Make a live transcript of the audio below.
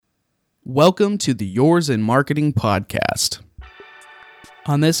Welcome to the Yours in Marketing podcast.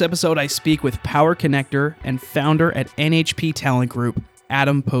 On this episode, I speak with Power Connector and founder at NHP Talent Group,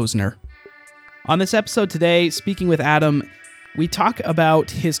 Adam Posner. On this episode today, speaking with Adam, we talk about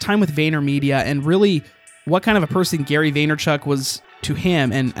his time with VaynerMedia and really what kind of a person Gary Vaynerchuk was to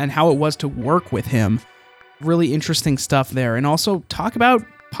him and how it was to work with him. Really interesting stuff there. And also talk about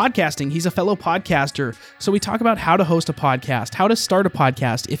podcasting. He's a fellow podcaster. So we talk about how to host a podcast, how to start a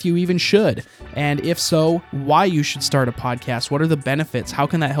podcast, if you even should. And if so, why you should start a podcast. What are the benefits? How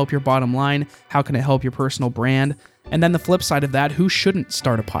can that help your bottom line? How can it help your personal brand? And then the flip side of that, who shouldn't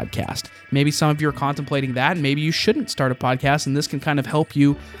start a podcast? Maybe some of you are contemplating that, and maybe you shouldn't start a podcast, and this can kind of help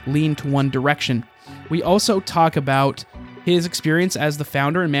you lean to one direction. We also talk about his experience as the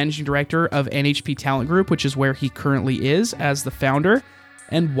founder and managing director of NHP Talent Group, which is where he currently is as the founder,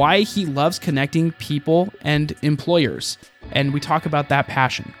 and why he loves connecting people and employers. And we talk about that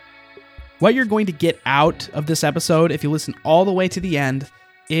passion. What you're going to get out of this episode, if you listen all the way to the end,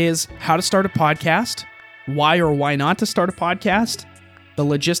 is how to start a podcast, why or why not to start a podcast, the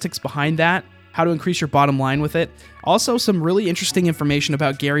logistics behind that, how to increase your bottom line with it. Also, some really interesting information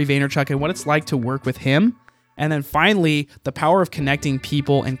about Gary Vaynerchuk and what it's like to work with him. And then finally, the power of connecting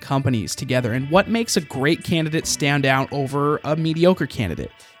people and companies together and what makes a great candidate stand out over a mediocre candidate.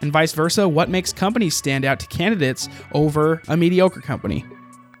 And vice versa, what makes companies stand out to candidates over a mediocre company.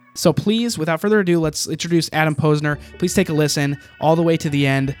 So please, without further ado, let's introduce Adam Posner. Please take a listen all the way to the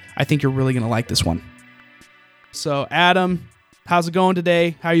end. I think you're really going to like this one. So Adam, how's it going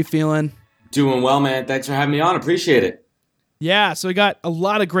today? How are you feeling? Doing well, man. Thanks for having me on. Appreciate it. Yeah, so we got a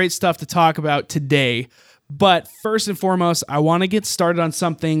lot of great stuff to talk about today. But first and foremost, I want to get started on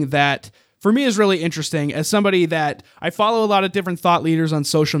something that for me is really interesting. As somebody that I follow a lot of different thought leaders on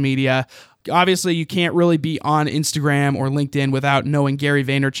social media, obviously you can't really be on Instagram or LinkedIn without knowing Gary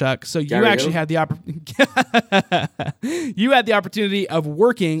Vaynerchuk. So you actually had the you had the opportunity of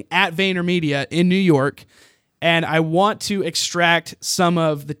working at VaynerMedia in New York. And I want to extract some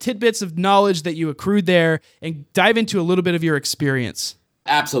of the tidbits of knowledge that you accrued there and dive into a little bit of your experience.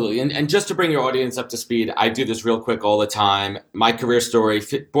 Absolutely. And just to bring your audience up to speed, I do this real quick all the time. My career story,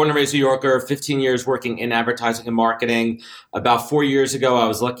 born and raised New Yorker, 15 years working in advertising and marketing. About 4 years ago, I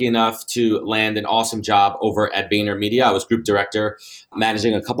was lucky enough to land an awesome job over at VaynerMedia. I was group director,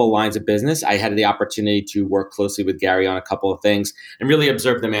 managing a couple of lines of business. I had the opportunity to work closely with Gary on a couple of things and really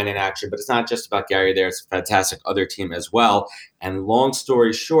observe the man in action. But it's not just about Gary there. It's a fantastic other team as well. And long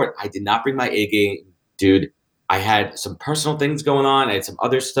story short, I did not bring my A game, dude. I had some personal things going on. I had some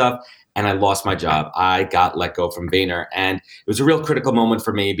other stuff, and I lost my job. I got let go from Vayner, and it was a real critical moment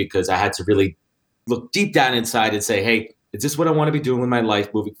for me because I had to really look deep down inside and say, hey, is this what I want to be doing with my life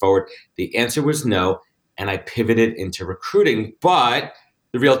moving forward? The answer was no, and I pivoted into recruiting. But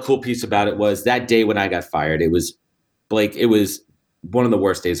the real cool piece about it was that day when I got fired, it was one of the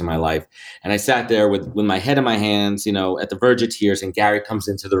worst days of my life. And I sat there with my head in my hands, at the verge of tears, and Gary comes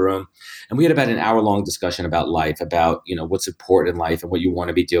into the room. And we had about an hour-long discussion about life, about, what's important in life and what you want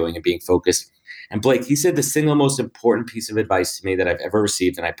to be doing and being focused. And Blake, he said the single most important piece of advice to me that I've ever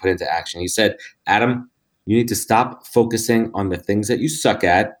received and I put into action. He said, Adam, you need to stop focusing on the things that you suck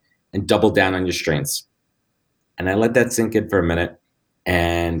at and double down on your strengths. And I let that sink in for a minute.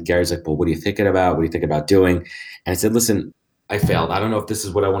 And Gary's like, well, what are you thinking about? What are you thinking about doing? And I said, listen, I failed. I don't know if this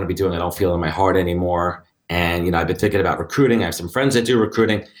is what I want to be doing. I don't feel it in my heart anymore. And, I've been thinking about recruiting. I have some friends that do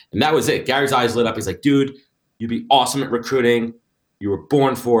recruiting. And that was it. Gary's eyes lit up. He's like, dude, you'd be awesome at recruiting. You were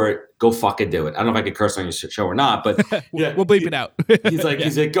born for it. Go fucking do it. I don't know if I could curse on your show or not, but yeah, we'll bleep it out. he's like,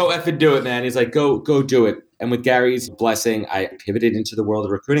 go effing do it, man. He's like, go do it. And with Gary's blessing, I pivoted into the world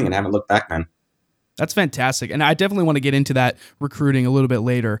of recruiting and haven't looked back, man. That's fantastic. And I definitely want to get into that recruiting a little bit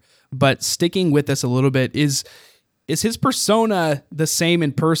later. But sticking with this a little bit, is his persona the same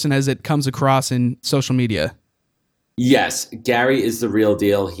in person as it comes across in social media? Yes, Gary is the real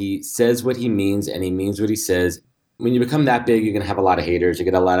deal. He says what he means and he means what he says. When you become that big, you're going to have a lot of haters. You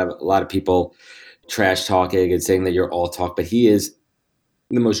get a lot of people trash talking and saying that you're all talk, but he is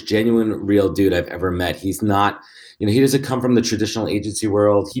the most genuine, real dude I've ever met. He's not, he doesn't come from the traditional agency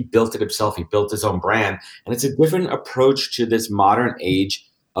world. He built it himself. He built his own brand. And it's a different approach to this modern age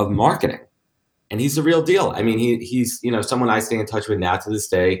of marketing. And he's the real deal. I mean, he's someone I stay in touch with now to this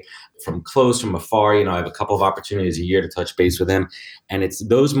day, from close, from afar. I have a couple of opportunities a year to touch base with him. And it's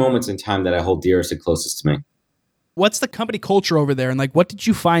those moments in time that I hold dearest and closest to me. What's the company culture over there? And what did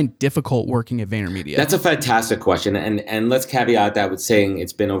you find difficult working at VaynerMedia? That's a fantastic question. And let's caveat that with saying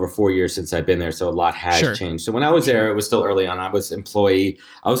it's been over 4 years since I've been there. So a lot has changed. So when I was there, it was still early on. I was in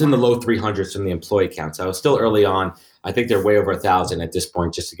the low 300s from the employee count. So I was still early on. I think they're way over 1,000 at this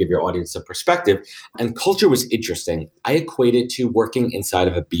point, just to give your audience a perspective. And culture was interesting. I equate it to working inside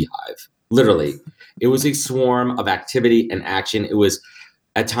of a beehive. Literally, it was a swarm of activity and action. It was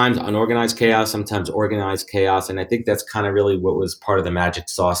at times unorganized chaos, sometimes organized chaos. And I think that's kind of really what was part of the magic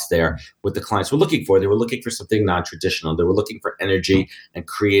sauce there, what the clients were looking for. They were looking for something non-traditional. They were looking for energy and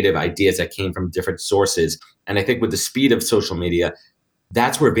creative ideas that came from different sources. And I think with the speed of social media,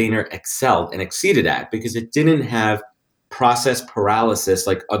 that's where Vayner excelled and exceeded at, because it didn't have process paralysis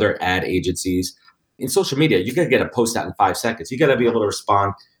like other ad agencies. In social media, you got to get a post out in 5 seconds. You got to be able to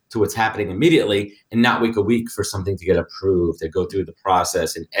respond to what's happening immediately and not wait a week for something to get approved, to go through the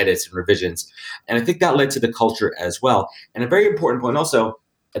process and edits and revisions. And I think that led to the culture as well. And a very important point also,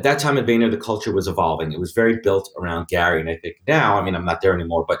 at that time at Vayner, the culture was evolving. It was very built around Gary. And I think now, I mean, I'm not there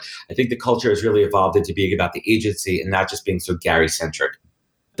anymore, but I think the culture has really evolved into being about the agency and not just being so Gary-centric.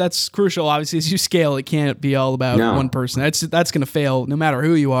 That's crucial. Obviously, as you scale, it can't be all about one person. That's going to fail no matter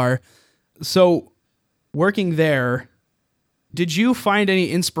who you are. So working there, did you find any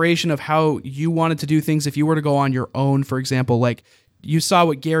inspiration of how you wanted to do things if you were to go on your own, for example? Like you saw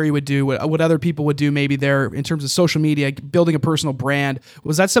what Gary would do, what other people would do maybe there in terms of social media, building a personal brand.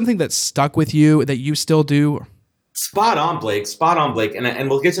 Was that something that stuck with you that you still do? Spot on, Blake. Spot on, Blake. And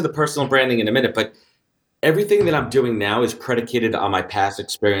we'll get to the personal branding in a minute, but everything that I'm doing now is predicated on my past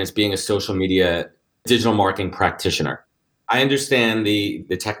experience being a social media digital marketing practitioner. I understand the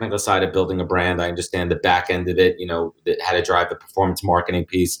technical side of building a brand. I understand the back end of it, how to drive the performance marketing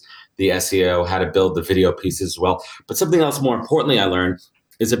piece, the SEO, how to build the video piece as well. But something else more importantly I learned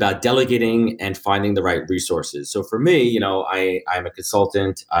is about delegating and finding the right resources. So for me, I'm a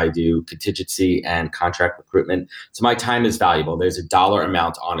consultant. I do contingency and contract recruitment. So my time is valuable. There's a dollar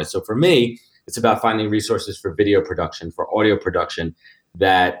amount on it. So for me, it's about finding resources for video production, for audio production,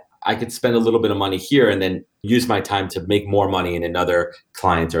 that I could spend a little bit of money here and then use my time to make more money in another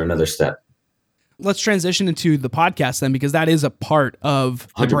client or another step. Let's transition into the podcast then, because that is a part of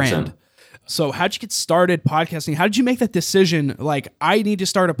the 100%. Brand. So how'd you get started podcasting? How did you make that decision? Like, I need to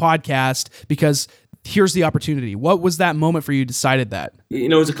start a podcast because here's the opportunity. What was that moment for you decided that?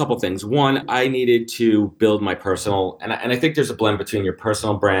 It was a couple of things. One, I needed to build my personal, and I think there's a blend between your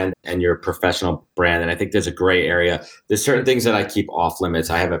personal brand and your professional brand. And I think there's a gray area. There's certain things that I keep off limits.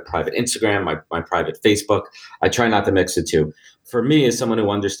 I have a private Instagram, my private Facebook. I try not to mix the two. For me, as someone who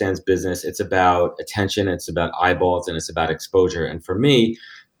understands business, it's about attention, it's about eyeballs, and it's about exposure. And for me,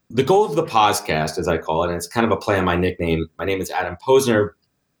 the goal of the podcast, as I call it, and it's kind of a play on my nickname. My name is Adam Posner.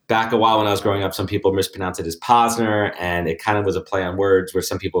 Back a while when I was growing up, some people mispronounce it as Posner, and it kind of was a play on words where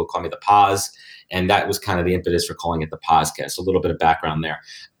some people would call me the Pos, and that was kind of the impetus for calling it the Poscast. A little bit of background there.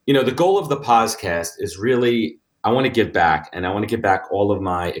 The goal of the Poscast is really, I want to give back, and I want to give back all of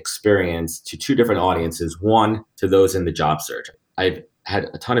my experience to two different audiences. One, to those in the job search. I've had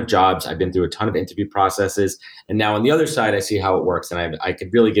a ton of jobs. I've been through a ton of interview processes, and now on the other side, I see how it works, and I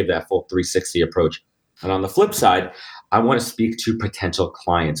could really give that full 360 approach. And on the flip side, I want to speak to potential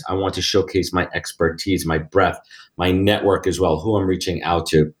clients. I want to showcase my expertise, my breadth, my network as well, who I'm reaching out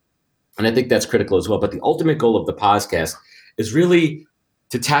to. And I think that's critical as well. But the ultimate goal of the podcast is really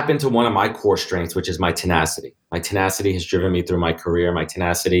to tap into one of my core strengths, which is my tenacity. My tenacity has driven me through my career. My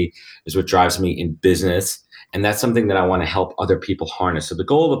tenacity is what drives me in business. And that's something that I want to help other people harness. So the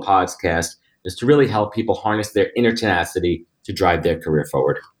goal of the podcast is to really help people harness their inner tenacity to drive their career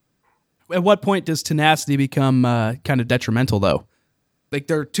forward. At what point does tenacity become kind of detrimental, though? Like,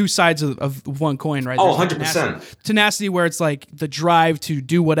 there are two sides of one coin, right? Oh, 100%. Tenacity where it's like the drive to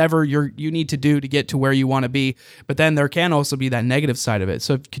do whatever you need to do to get to where you want to be. But then there can also be that negative side of it.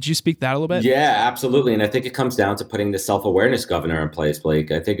 So could you speak that a little bit? Yeah, absolutely. And I think it comes down to putting the self-awareness governor in place,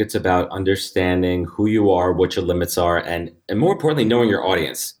 Blake. I think it's about understanding who you are, what your limits are, and more importantly, knowing your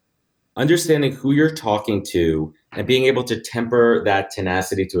audience. Understanding who you're talking to and being able to temper that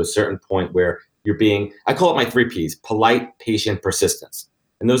tenacity to a certain point where you're being, I call it my 3 Ps: polite, patient, persistence.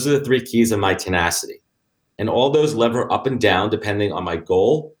 And those are the 3 keys of my tenacity. And all those lever up and down depending on my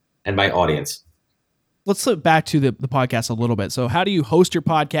goal and my audience. Let's flip back to the podcast a little bit. So how do you host your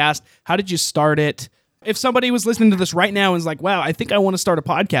podcast? How did you start it? If somebody was listening to this right now and is like, wow, I think I want to start a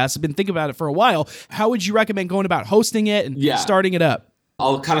podcast, I've been thinking about it for a while, how would you recommend going about hosting it and starting it up?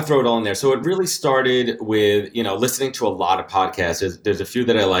 I'll kind of throw it all in there. So it really started with, listening to a lot of podcasts. There's a few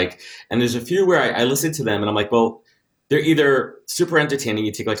that I like, and there's a few where I listen to them and I'm like, well, they're either super entertaining.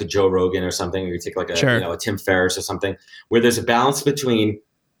 You take like a Joe Rogan or something, or you take like a Tim Ferriss or something, where there's a balance between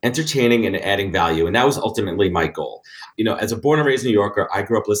entertaining and adding value. And that was ultimately my goal. As a born and raised New Yorker, I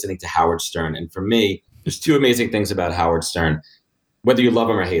grew up listening to Howard Stern. And for me, there's 2 amazing things about Howard Stern. whether you love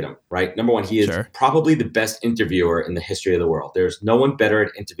him or hate him, right? Number one, he is Sure. probably the best interviewer in the history of the world. There's no one better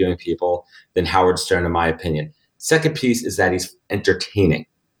at interviewing people than Howard Stern, in my opinion. Second piece is that he's entertaining.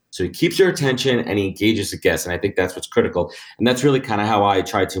 So he keeps your attention and he engages the guests. And I think that's what's critical. And that's really kind of how I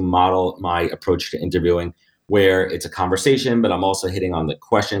try to model my approach to interviewing, where it's a conversation, but I'm also hitting on the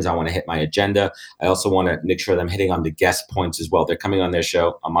questions. I want to hit my agenda. I also want to make sure that I'm hitting on the guest points as well. They're coming on their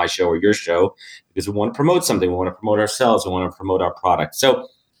show, on my show or your show, because we want to promote something. We want to promote ourselves. We want to promote our product. So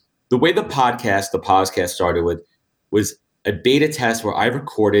the way the podcast started with was a beta test where I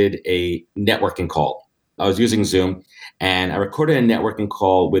recorded a networking call. I was using Zoom, and I recorded a networking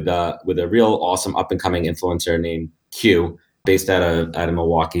call with a real awesome up and coming influencer named Q, based out of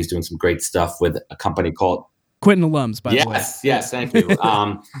Milwaukee. He's doing some great stuff with a company called Quentin alums, by the way. Yes, thank you.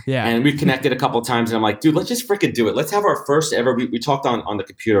 Yeah. And we've connected a couple of times, and I'm like, dude, let's just freaking do it. Let's have our first ever. We talked on the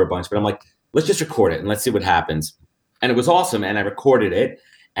computer a bunch, but I'm like, let's just record it and let's see what happens. And it was awesome, and I recorded it,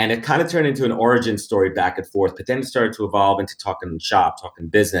 and it kind of turned into an origin story back and forth. But then it started to evolve into talking shop, talking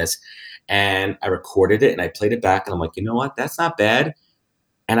business. And I recorded it and I played it back, and I'm like, you know what? That's not bad.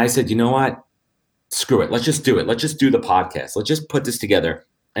 And I said, you know what? Screw it. Let's just do it. Let's just do the podcast. Let's just put this together.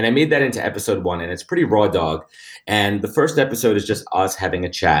 And I made that into episode 1, and it's pretty raw dog. And the first episode is just us having a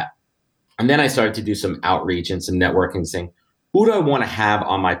chat. And then I started to do some outreach and some networking, saying, who do I want to have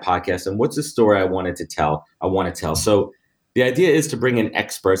on my podcast? And what's the story I want to tell? So the idea is to bring in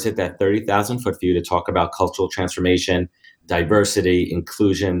experts, hit that 30,000 foot view, to talk about cultural transformation, diversity,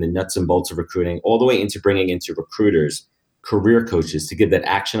 inclusion, the nuts and bolts of recruiting, all the way into bringing into recruiters, career coaches, to give that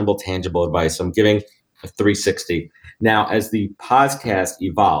actionable, tangible advice. So I'm giving a 360. Now, as the podcast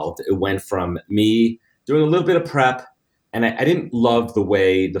evolved, it went from me doing a little bit of prep, and I didn't love the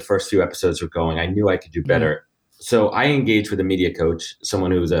way the first few episodes were going. I knew I could do better. So I engaged with a media coach, someone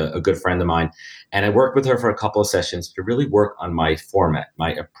who was a good friend of mine, and I worked with her for a couple of sessions to really work on my format,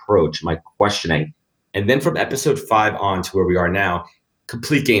 my approach, my questioning. And then from episode 5 on to where we are now,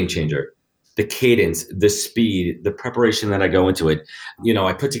 complete game changer. The cadence, the speed, the preparation that I go into it. You know,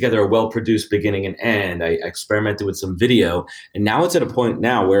 I put together a well-produced beginning and end. I experimented with some video. And now it's at a point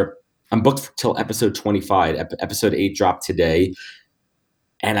now where I'm booked till episode 25. Episode 8 dropped today.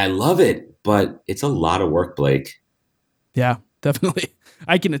 And I love it, but it's a lot of work, Blake. Yeah, definitely.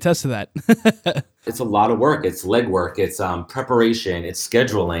 I can attest to that. It's a lot of work. It's legwork. It's preparation. It's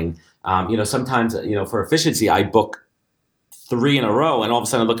scheduling. Sometimes, for efficiency, I book 3 in a row, and all of a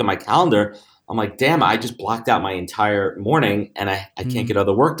sudden I look at my calendar. I'm like, damn, I just blocked out my entire morning, and I can't get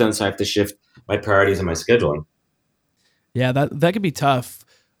other work done. So I have to shift my priorities and my scheduling. Yeah, that could be tough.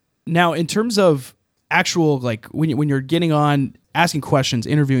 Now, in terms of actual, like when you're getting on, asking questions,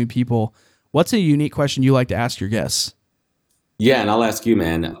 interviewing people, what's a unique question you like to ask your guests? Yeah, and I'll ask you,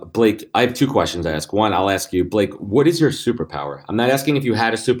 man. Blake, I have 2 questions I ask. One, I'll ask you, Blake, what is your superpower? I'm not asking if you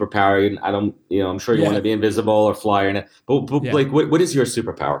had a superpower. I don't, I'm sure you want to be invisible or fly, but Blake, what is your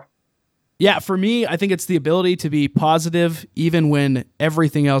superpower? Yeah, for me, I think it's the ability to be positive even when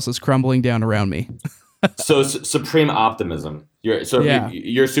everything else is crumbling down around me. So supreme optimism. Your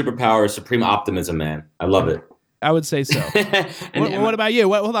superpower is supreme optimism, man. I love it. I would say so. What about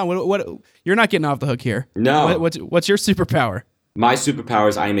you? Hold on. What? You're not getting off the hook here. No. What's your superpower? My superpower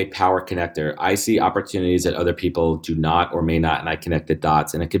is I am a power connector. I see opportunities that other people do not or may not, and I connect the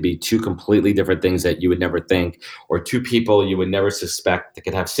dots. And it could be 2 completely different things that you would never think, or 2 people you would never suspect that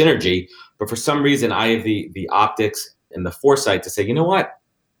could have synergy. But for some reason, I have the optics and the foresight to say, you know what?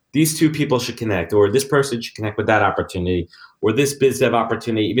 These 2 people should connect, or this person should connect with that opportunity, or this biz dev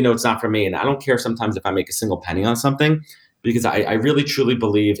opportunity, even though it's not for me. And I don't care sometimes if I make a single penny on something, because I really, truly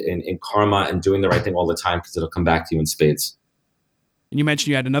believe in karma and doing the right thing all the time, because it'll come back to you in spades. And you mentioned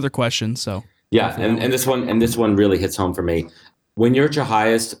you had another question, so yeah, and this one really hits home for me. When you're at your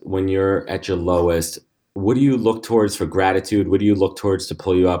highest, when you're at your lowest, what do you look towards for gratitude? What do you look towards to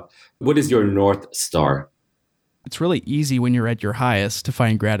pull you up? What is your North Star? It's really easy when you're at your highest to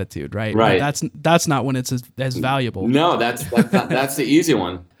find gratitude, right? Right. That's not when it's as valuable. No, that's the easy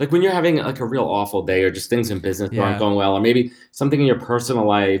one. Like when you're having like a real awful day, or just things in business aren't going well, or maybe something in your personal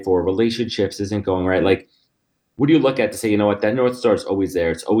life or relationships isn't going right. Like, what do you look at to say, you know what, that North Star is always there.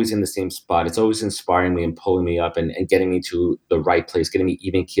 It's always in the same spot. It's always inspiring me and pulling me up and getting me to the right place, getting me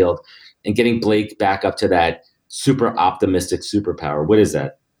even keeled, and getting Blake back up to that super optimistic superpower. What is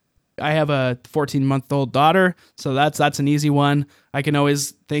that? I have a 14-month-old daughter, so that's an easy one. I can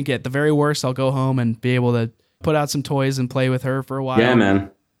always think at the very worst, I'll go home and be able to put out some toys and play with her for a while. Yeah, man.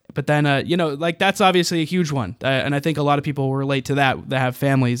 But then, like that's obviously a huge one. And I think a lot of people will relate to that have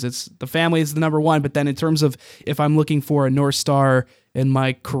families. It's the family is the number one. But then in terms of if I'm looking for a North Star in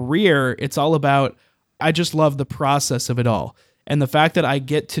my career, it's all about, I just love the process of it all. And the fact that I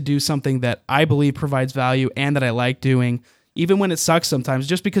get to do something that I believe provides value and that I like doing, even when it sucks sometimes,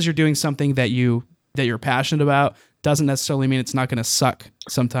 just because you're doing something that you're passionate about doesn't necessarily mean it's not going to suck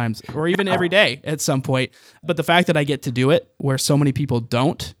sometimes, or even every day at some point. But the fact that I get to do it where so many people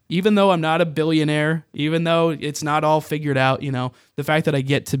don't, even though I'm not a billionaire, even though it's not all figured out, the fact that I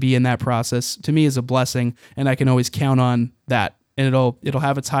get to be in that process to me is a blessing, and I can always count on that. And it'll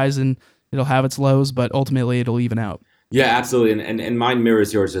have its highs and it'll have its lows, but ultimately it'll even out. Yeah, absolutely. And mine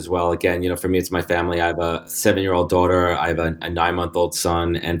mirrors yours as well. Again, for me, it's my family. I have a 7-year-old daughter. I have a 9-month-old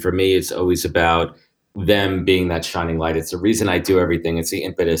son. And for me, it's always about them being that shining light. It's the reason I do everything. It's the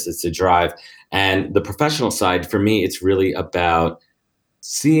impetus. It's the drive. And the professional side, for me, it's really about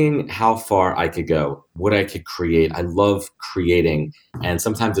seeing how far I could go, what I could create. I love creating. And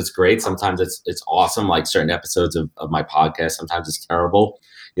sometimes it's great. Sometimes it's awesome, like certain episodes of my podcast. Sometimes it's terrible.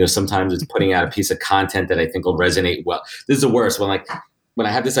 Sometimes it's putting out a piece of content that I think will resonate well. This is the worst when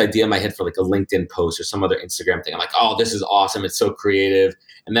I have this idea in my head for like a LinkedIn post or some other Instagram thing. I'm like, oh, this is awesome. It's so creative.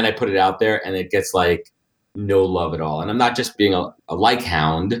 And then I put it out there and it gets like no love at all. And I'm not just being a like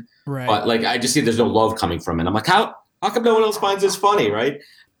hound, right, but like I just see there's no love coming from it. I'm like, how come no one else finds this funny, right?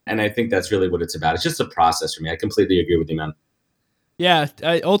 And I think that's really what it's about. It's just a process for me. I completely agree with you, man. Yeah,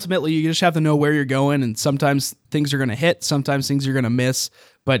 ultimately, you just have to know where you're going, and sometimes things are going to hit, sometimes things are going to miss,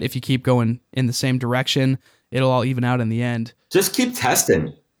 but if you keep going in the same direction, it'll all even out in the end. Just keep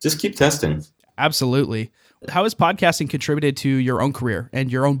testing. Absolutely. How has podcasting contributed to your own career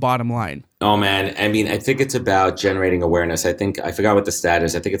and your own bottom line? Oh, man. I mean, I think it's about generating awareness. I forgot what the stat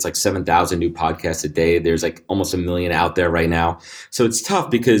is. I think it's like 7,000 new podcasts a day. There's like almost 1 million out there right now. So it's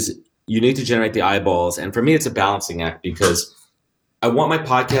tough because you need to generate the eyeballs. And for me, it's a balancing act because I want my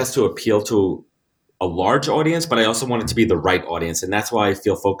podcast to appeal to a large audience, but I also want it to be the right audience. And that's why I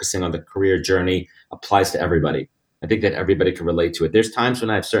feel focusing on the career journey applies to everybody. I think that everybody can relate to it. There's times when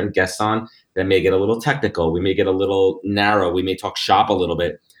I have certain guests on that may get a little technical. We may get a little narrow. We may talk shop a little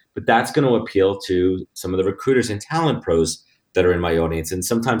bit, but that's going to appeal to some of the recruiters and talent pros that are in my audience. And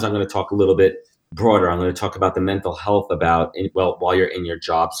sometimes I'm going to talk a little bit broader. I'm going to talk about the mental health while you're in your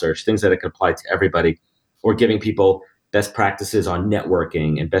job search, things that can apply to everybody, or giving people best practices on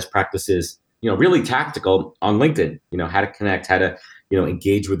networking and best practices, really tactical on LinkedIn, how to connect, how to,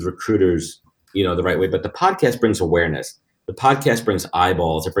 engage with recruiters, the right way. But the podcast brings awareness. The podcast brings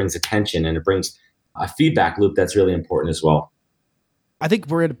eyeballs, it brings attention, and it brings a feedback loop that's really important as well. I think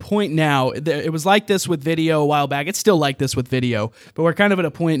we're at a point now, it was like this with video a while back. It's still like this with video, but we're kind of at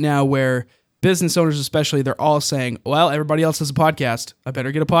a point now where business owners especially, they're all saying, well, everybody else has a podcast. I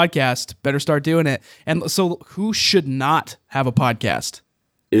better get a podcast, better start doing it. And so who should not have a podcast?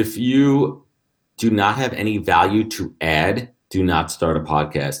 If you do not have any value to add, do not start a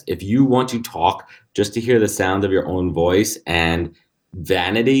podcast. If you want to talk just to hear the sound of your own voice and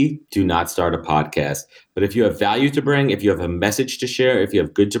vanity, do not start a podcast. But if you have value to bring, if you have a message to share, if you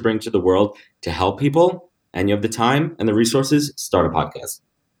have good to bring to the world to help people, and you have the time and the resources, start a podcast.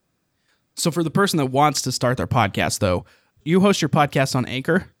 So for the person that wants to start their podcast, though, you host your podcast on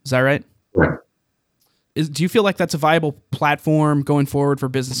Anchor. Is that right? Right. Do you feel like that's a viable platform going forward for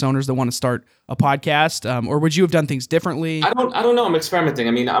business owners that want to start a podcast? Or would you have done things differently? I don't know. I'm experimenting.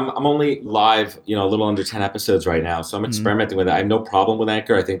 I mean, I'm only live, a little under 10 episodes right now. So I'm experimenting with it. I have no problem with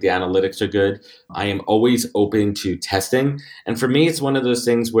Anchor. I think the analytics are good. I am always open to testing. And for me, it's one of those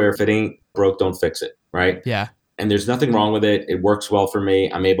things where if it ain't broke, don't fix it. Right? Yeah. And there's nothing wrong with it. It works well for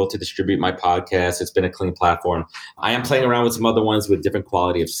me. I'm able to distribute my podcast. It's been a clean platform. I am playing around with some other ones with different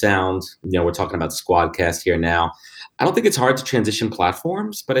quality of sound. We're talking about Squadcast here now. I don't think it's hard to transition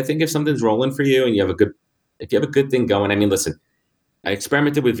platforms, but I think if something's rolling for you and you have a good thing going, I mean, listen, I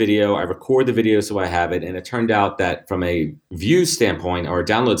experimented with video. I record the video so I have it. And it turned out that from a view standpoint or a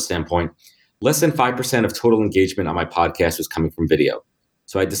download standpoint, less than 5% of total engagement on my podcast was coming from video.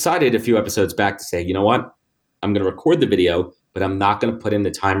 So I decided a few episodes back to say, you know what? I'm going to record the video, but I'm not going to put in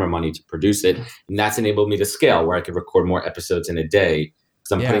the time or money to produce it. And that's enabled me to scale where I could record more episodes in a day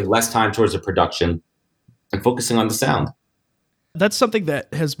because I'm putting less time towards the production and focusing on the sound. That's something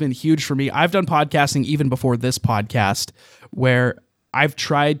that has been huge for me. I've done podcasting even before this podcast where I've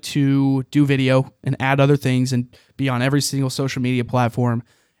tried to do video and add other things and be on every single social media platform.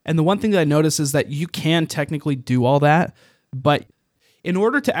 And the one thing that I notice is that you can technically do all that, but in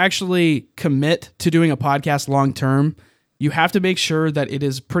order to actually commit to doing a podcast long term, you have to make sure that it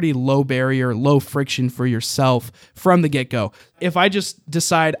is pretty low barrier, low friction for yourself from the get-go. If I just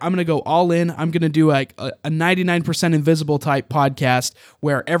decide I'm going to go all in, I'm going to do like a 99% invisible type podcast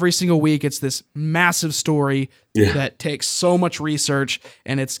where every single week it's this massive story that takes so much research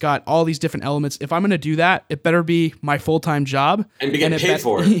and it's got all these different elements. If I'm going to do that, it better be my full-time job. And be getting paid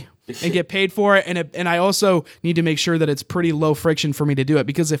for it. And get paid for it. And I also need to make sure that it's pretty low friction for me to do it,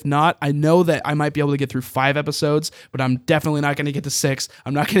 because if not, I know that I might be able to get through 5 episodes, but I'm definitely not going to get to 6.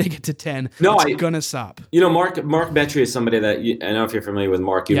 I'm not going to get to 10. No, it's going to stop. Mark Betry is somebody that I don't know if you're familiar with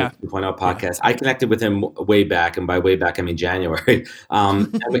Mark, 2.0 podcast. I connected with him way back, and by way back, I mean January.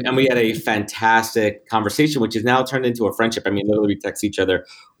 And we had a fantastic conversation, which has now turned into a friendship. I mean, literally we text each other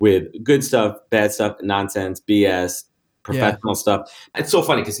with good stuff, bad stuff, nonsense, BS, professional stuff. It's so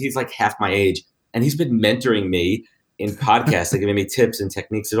funny because he's like half my age and he's been mentoring me in podcasts, giving me tips and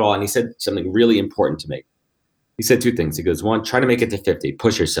techniques at all. And he said something really important to me. He said 2 things. He goes, 1, try to make it to 50,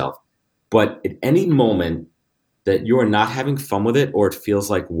 push yourself. But at any moment that you are not having fun with it or it feels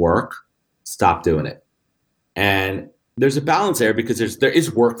like work, stop doing it. And there's a balance there because there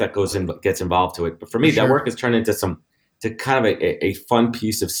is work that gets involved to it. But for me, that work has turned into kind of a fun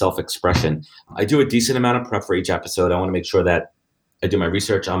piece of self-expression. I do a decent amount of prep for each episode. I want to make sure that I do my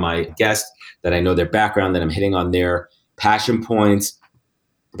research on my guest, that I know their background, that I'm hitting on their passion points,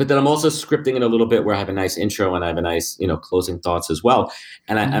 but then I'm also scripting it a little bit where I have a nice intro and I have a nice, closing thoughts as well.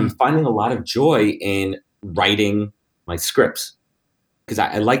 And I'm finding a lot of joy in writing my scripts because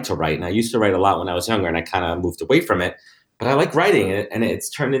I like to write. And I used to write a lot when I was younger and I kind of moved away from it. But I like writing it, and it's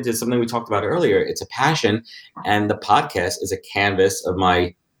turned into something we talked about earlier. It's a passion, and the podcast is a canvas of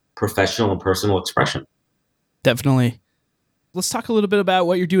my professional and personal expression. Definitely. Let's talk a little bit about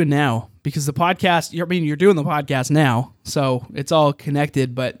what you're doing now, because the podcast, you're doing the podcast now, so it's all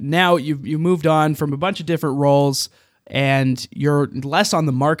connected, but now you moved on from a bunch of different roles, and you're less on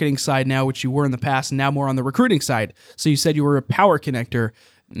the marketing side now, which you were in the past, and now more on the recruiting side. So you said you were a power connector.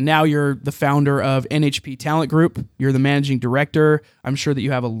 Now you're the founder of NHP Talent Group. You're the managing director. I'm sure that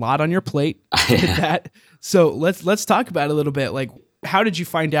you have a lot on your plate with that. So let's talk about it a little bit. Like, how did you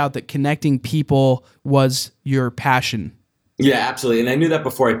find out that connecting people was your passion? Yeah, absolutely. And I knew that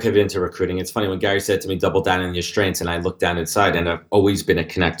before I pivoted into recruiting. It's funny when Gary said to me, double down on your strengths, and I looked down inside, and I've always been a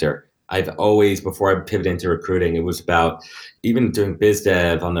connector. I've always, before I pivoted into recruiting, it was about even doing biz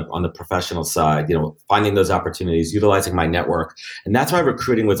dev on the professional side, finding those opportunities, utilizing my network. And that's why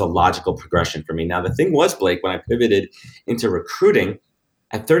recruiting was a logical progression for me. Now, the thing was, Blake, when I pivoted into recruiting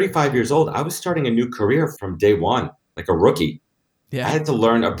at 35 years old, I was starting a new career from day one, like a rookie. Yeah. I had to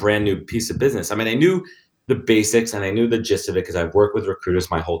learn a brand new piece of business. I mean, I knew the basics and I knew the gist of it because I've worked with recruiters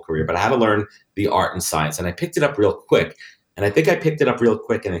my whole career, but I had to learn the art and science. And I picked it up real quick. And I think I picked it up real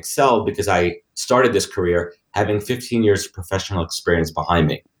quick and excelled because I started this career having 15 years of professional experience behind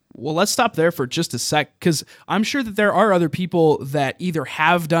me. Well, let's stop there for just a sec, because I'm sure that there are other people that either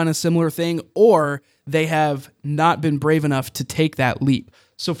have done a similar thing or they have not been brave enough to take that leap.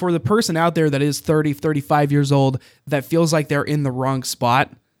 So for the person out there that is 30, 35 years old that feels like they're in the wrong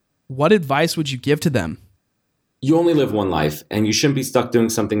spot, what advice would you give to them? You only live one life, and you shouldn't be stuck doing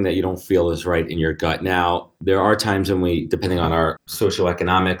something that you don't feel is right in your gut. Now, there are times when we, depending on our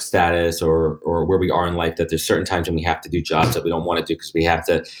socioeconomic status or where we are in life, that there's certain times when we have to do jobs that we don't want to do because we have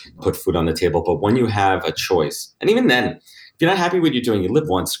to put food on the table. But when you have a choice, and even then, if you're not happy with what you're doing, you live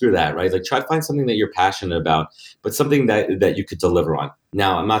once, screw that, right? Like, try to find something that you're passionate about, but something that you could deliver on.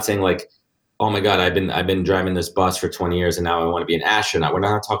 Now, I'm not saying like, oh my God, I've been driving this bus for 20 years and now I want to be an astronaut. We're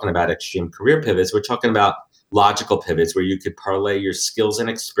not talking about extreme career pivots. We're talking about logical pivots where you could parlay your skills and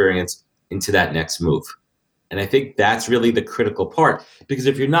experience into that next move. And I think that's really the critical part, because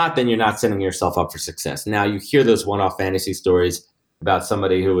if you're not, then you're not setting yourself up for success. Now, you hear those one-off fantasy stories about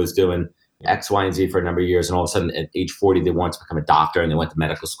somebody who was doing X, Y, and Z for a number of years, and all of a sudden at age 40, they want to become a doctor and they went to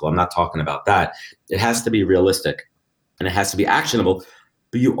medical school. I'm not talking about that. It has to be realistic and it has to be actionable,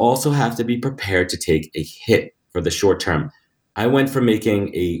 but you also have to be prepared to take a hit for the short term. I went from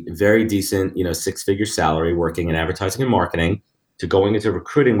making a very decent, 6-figure salary working in advertising and marketing to going into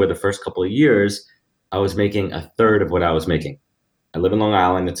recruiting, where the first couple of years I was making a third of what I was making. I live in Long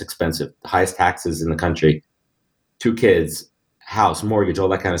Island. It's expensive. The highest taxes in the country, 2 kids, house, mortgage, all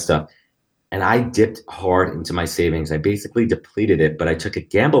that kind of stuff. And I dipped hard into my savings. I basically depleted it, but I took a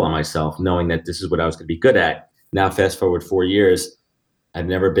gamble on myself knowing that this is what I was going to be good at. Now, fast forward 4 years, I've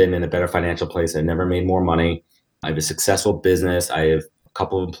never been in a better financial place. I've never made more money. I have a successful business. I have a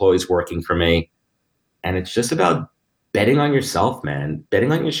couple of employees working for me. And it's just about betting on yourself, man.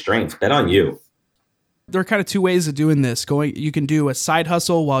 Betting on your strengths. Bet on you. There are kind of two ways of doing this. You can do a side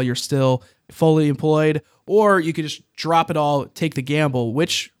hustle while you're still fully employed, or you could just drop it all, take the gamble.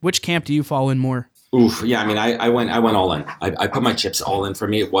 Which camp do you fall in more? Oof, yeah. I mean, I went all in. I put my chips all in. For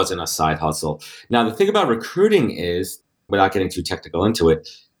me, it wasn't a side hustle. Now, the thing about recruiting is, without getting too technical into it,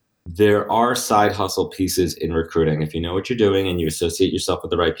 there are side hustle pieces in recruiting. If you know what you're doing and you associate yourself with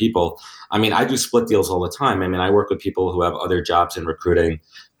the right people. I mean, I do split deals all the time. I mean, I work with people who have other jobs in recruiting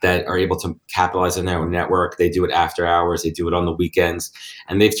that are able to capitalize on their own network. They do it after hours. They do it on the weekends.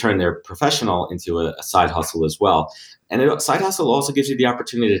 And they've turned their professional into a side hustle as well. And a side hustle also gives you the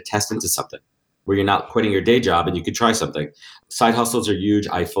opportunity to test into something where you're not quitting your day job and you could try something. Side hustles are huge.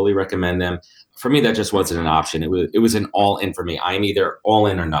 I fully recommend them. For me, that just wasn't an option. It was an all in for me. I'm either all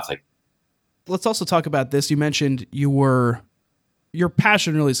in or nothing. Let's also talk about this. You mentioned your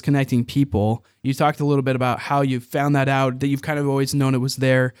passion really is connecting people. You talked a little bit about how you found that out, that you've kind of always known it was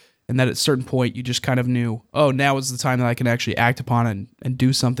there, and that at a certain point you just kind of knew, oh, now is the time that I can actually act upon it and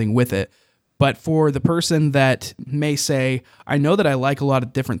do something with it. But for the person that may say, I know that I like a lot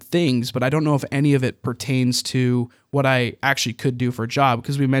of different things, but I don't know if any of it pertains to what I actually could do for a job,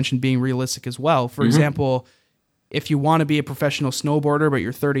 because we mentioned being realistic as well. For example, if you want to be a professional snowboarder, but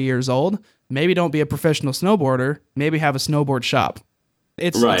you're 30 years old, maybe don't be a professional snowboarder. Maybe have a snowboard shop.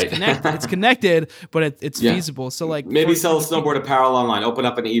 It's connected, but it's feasible. So like maybe sell snowboard apparel online, open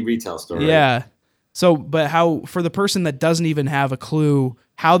up an e-retail store. Yeah. Right? So, but how, for the person that doesn't even have a clue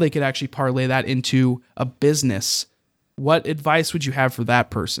how they could actually parlay that into a business, what advice would you have for that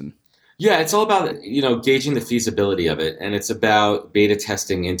person? Yeah, it's all about, gauging the feasibility of it. And it's about beta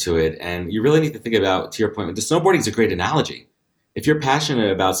testing into it. And you really need to think about, to your point, the snowboarding is a great analogy. If you're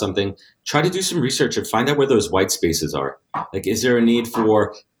passionate about something, try to do some research and find out where those white spaces are. Like, is there a need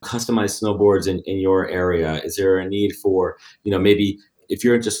for customized snowboards in your area? Is there a need for, maybe if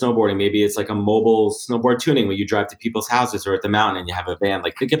you're into snowboarding, maybe it's like a mobile snowboard tuning where you drive to people's houses or at the mountain and you have a van.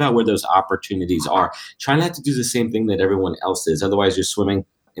 Like, think about where those opportunities are. Try not to do the same thing that everyone else is. Otherwise, you're swimming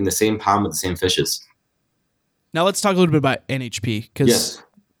in the same pond with the same fishes. Now let's talk a little bit about NHP, because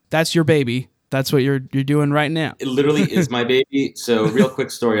that's your baby. That's what you're doing right now. It literally is my baby. So real quick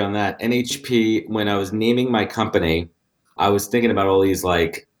story on that. NHP, when I was naming my company, I was thinking about all these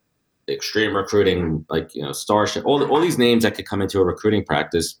like extreme recruiting, like, Starship, all these names that could come into a recruiting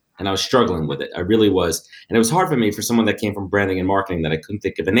practice. And I was struggling with it. I really was. And it was hard for me, for someone that came from branding and marketing, that I couldn't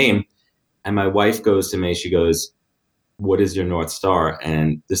think of a name. And my wife goes to me, she goes, what is your North Star?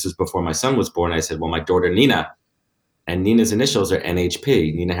 And this was before my son was born. I said, well, my daughter, Nina, and Nina's initials are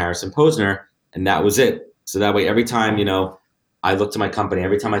NHP, Nina Harrison Posner. And that was it. So that way, every time, I look to my company,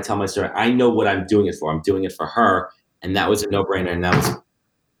 every time I tell my story, I know what I'm doing it for. I'm doing it for her. And that was a no-brainer. And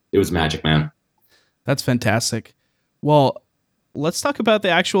it was magic, man. That's fantastic. Well, let's talk about the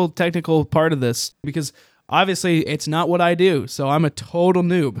actual technical part of this, because obviously it's not what I do. So I'm a total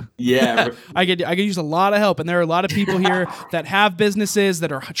noob. Yeah. I could use a lot of help. And there are a lot of people here that have businesses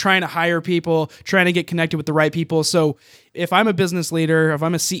that are trying to hire people, trying to get connected with the right people. So if I'm a business leader, if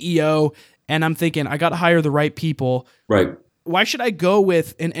I'm a CEO, and I'm thinking, I got to hire the right people. Right. Why should I go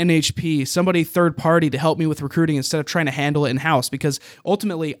with an NHP, somebody third party, to help me with recruiting instead of trying to handle it in-house? Because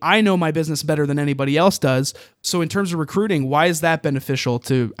ultimately, I know my business better than anybody else does. So in terms of recruiting, why is that beneficial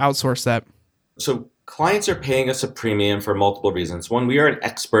to outsource that? So clients are paying us a premium for multiple reasons. One, we are an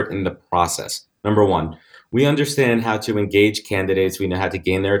expert in the process. Number one, we understand how to engage candidates. We know how to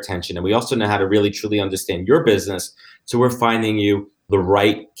gain their attention. And we also know how to really, truly understand your business. So we're finding you the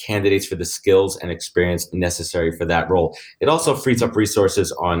right candidates for the skills and experience necessary for that role. It also frees up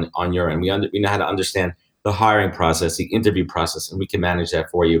resources on your end. We know how to understand the hiring process, the interview process, and we can manage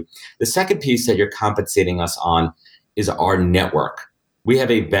that for you. The second piece that you're compensating us on is our network. We have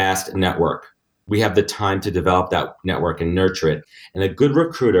a vast network. We have the time to develop that network and nurture it. And a good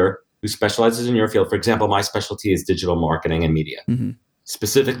recruiter who specializes in your field, for example, my specialty is digital marketing and media. Mm-hmm.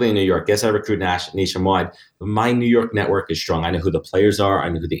 Specifically in New York. Yes, I recruit nationwide, but my New York network is strong. I know who the players are. I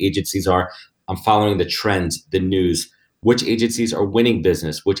know who the agencies are. I'm following the trends, the news, which agencies are winning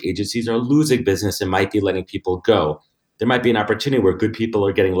business, which agencies are losing business and might be letting people go. There might be an opportunity where good people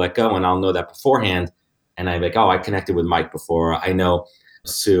are getting let go, and I'll know that beforehand. And I'm like, oh, I connected with Mike before. I know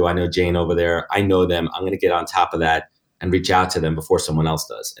Sue. I know Jane over there. I know them. I'm going to get on top of that and reach out to them before someone else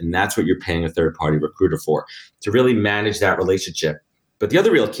does. And that's what you're paying a third-party recruiter for, to really manage that relationship. But the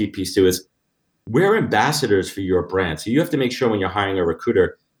other real key piece too is we're ambassadors for your brand. So you have to make sure when you're hiring a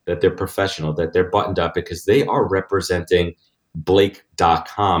recruiter that they're professional, that they're buttoned up, because they are representing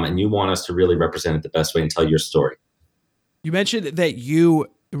Blake.com, and you want us to really represent it the best way and tell your story. You mentioned that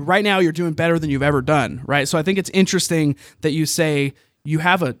right now you're doing better than you've ever done, right? So I think it's interesting that you say you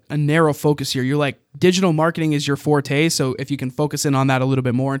have a narrow focus here. You're like, digital marketing is your forte. So if you can focus in on that a little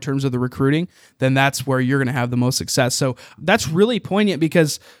bit more in terms of the recruiting, then that's where you're going to have the most success. So that's really poignant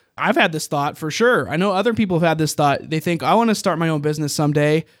because I've had this thought for sure. I know other people have had this thought. They think, I want to start my own business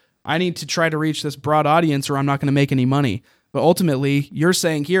someday. I need to try to reach this broad audience or I'm not going to make any money. But ultimately, you're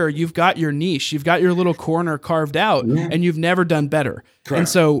saying here, you've got your niche, you've got your little corner carved out, and you've never done better. Correct. And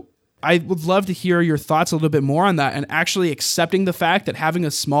so I would love to hear your thoughts a little bit more on that and actually accepting the fact that having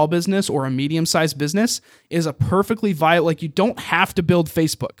a small business or a medium-sized business is a perfectly viable, like you don't have to build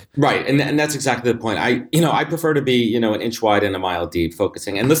Facebook. Right. And that's exactly the point. I prefer to be, an inch wide and a mile deep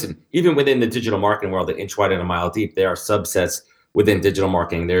focusing. And listen, even within the digital marketing world, an inch wide and a mile deep, there are subsets within digital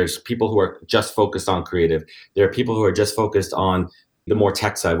marketing. There's people who are just focused on creative. There are people who are just focused on the more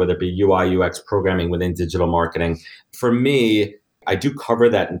tech side, whether it be UI, UX programming within digital marketing. For me, I do cover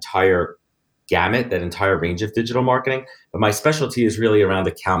that entire gamut, that entire range of digital marketing. But my specialty is really around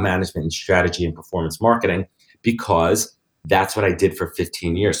account management and strategy and performance marketing because that's what I did for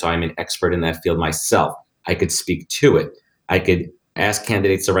 15 years. So I'm an expert in that field myself. I could speak to it. I could ask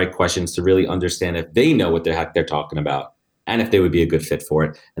candidates the right questions to really understand if they know what the heck they're talking about and if they would be a good fit for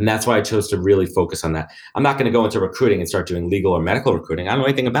it. And that's why I chose to really focus on that. I'm not going to go into recruiting and start doing legal or medical recruiting. I don't know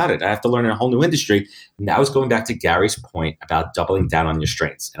anything about it. I have to learn a whole new industry. And that was going back to Gary's point about doubling down on your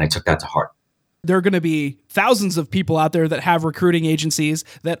strengths. And I took that to heart. There are going to be thousands of people out there that have recruiting agencies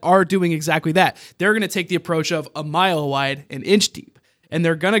that are doing exactly that. They're going to take the approach of a mile wide, an inch deep, and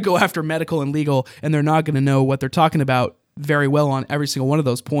they're going to go after medical and legal, and they're not going to know what they're talking about very well on every single one of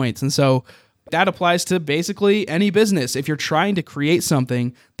those points. And so that applies to basically any business. If you're trying to create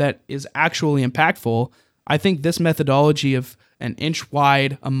something that is actually impactful, I think this methodology of an inch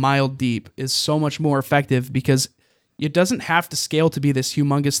wide, a mile deep is so much more effective because it doesn't have to scale to be this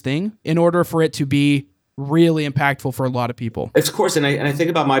humongous thing in order for it to be really impactful for a lot of people. Of course, and I think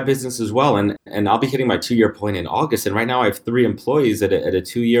about my business as well, and I'll be hitting my 2-year point in August. And right now I have 3 employees at a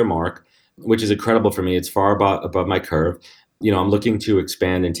 2-year mark, which is incredible for me. It's far above my curve. I'm looking to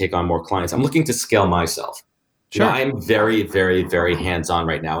expand and take on more clients. I'm looking to scale myself. Sure. I'm very, very, very hands-on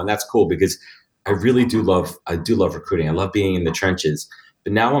right now. And that's cool because I really do love recruiting. I love being in the trenches.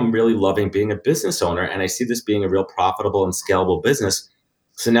 But now I'm really loving being a business owner. And I see this being a real profitable and scalable business.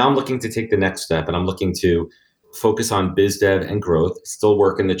 So now I'm looking to take the next step and I'm looking to focus on biz dev and growth, still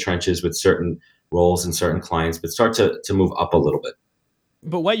work in the trenches with certain roles and certain clients, but start to move up a little bit.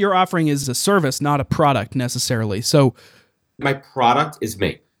 But what you're offering is a service, not a product necessarily. So my product is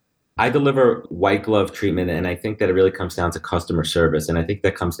me. I deliver white glove treatment, and I think that it really comes down to customer service. And I think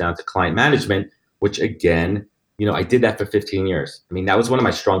that comes down to client management, which again, I did that for 15 years. I mean, that was one of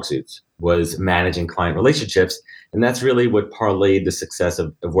my strong suits, was managing client relationships. And that's really what parlayed the success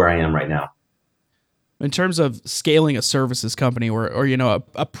of where I am right now. In terms of scaling a services company or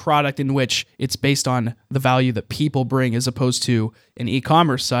a product in which it's based on the value that people bring as opposed to an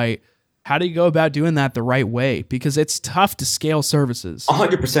e-commerce site, how do you go about doing that the right way? Because it's tough to scale services.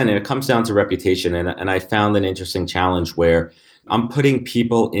 100%. And it comes down to reputation. And I found an interesting challenge where I'm putting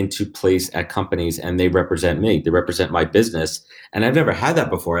people into place at companies and they represent me. They represent my business. And I've never had that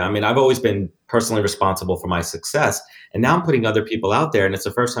before. I mean, I've always been personally responsible for my success. And now I'm putting other people out there. And it's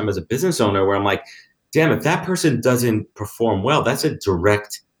the first time as a business owner where I'm like, damn, if that person doesn't perform well, that's a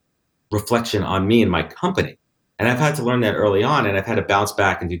direct reflection on me and my company. And I've had to learn that early on, and I've had to bounce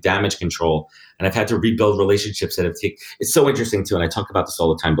back and do damage control, and I've had to rebuild relationships that have taken. It's so interesting too, and I talk about this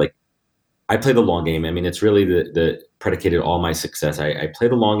all the time. Like, I play the long game. I mean, it's really the predicated all my success. I play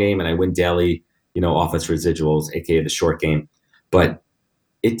the long game, and I win daily, office residuals, aka the short game. But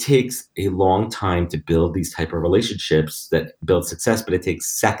it takes a long time to build these type of relationships that build success, but it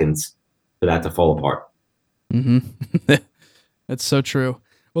takes seconds for that to fall apart. Mm-hmm. That's so true.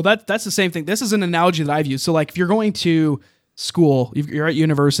 Well, that's the same thing. This is an analogy that I've used. So like if you're going to school, you're at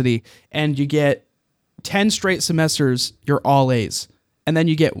university and you get 10 straight semesters, you're all A's. And then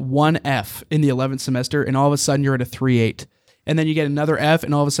you get 1 F in the 11th semester and all of a sudden you're at a 3.8. And then you get another F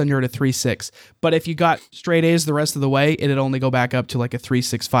and all of a sudden you're at a 3.6. But if you got straight A's the rest of the way, it'd only go back up to like a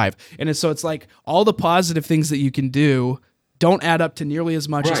 3.65. And it's like all the positive things that you can do don't add up to nearly as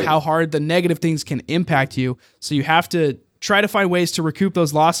much as how hard the negative things can impact you. So you have to try to find ways to recoup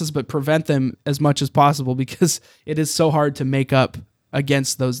those losses, but prevent them as much as possible because it is so hard to make up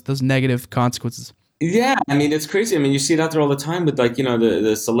against those negative consequences. Yeah, I mean, it's crazy. I mean, you see it out there all the time with like,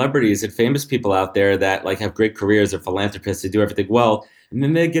 the celebrities and famous people out there that like have great careers, they're philanthropists, they do everything well, and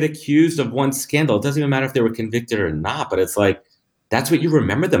then they get accused of one scandal. It doesn't even matter if they were convicted or not, but it's like, that's what you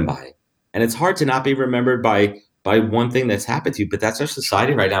remember them by. And it's hard to not be remembered by one thing that's happened to you, but that's our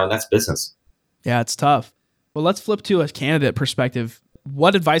society right now, and that's business. Yeah, it's tough. Well, let's flip to a candidate perspective.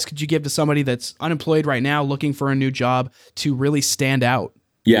 what advice could you give to somebody that's unemployed right now, looking for a new job to really stand out?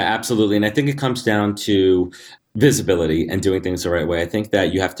 Yeah, absolutely. And I think it comes down to visibility and doing things the right way. I think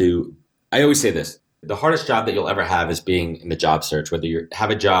that you have to, I always say this, the hardest job that you'll ever have is being in the job search, whether you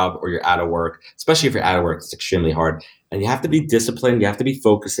have a job or you're out of work, especially if you're out of work, it's extremely hard. And you have to be disciplined, you have to be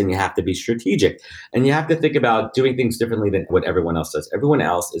focused, and you have to be strategic. And you have to think about doing things differently than what everyone else does. Everyone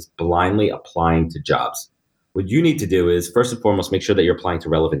else is blindly applying to jobs. What you need to do is, first and foremost, make sure that you're applying to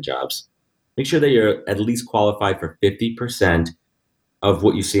relevant jobs. Make sure that you're at least qualified for 50% of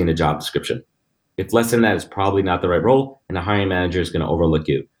what you see in a job description. If less than that, it's probably not the right role, and the hiring manager is going to overlook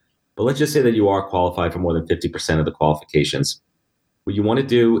you. But let's just say that you are qualified for more than 50% of the qualifications. What you want to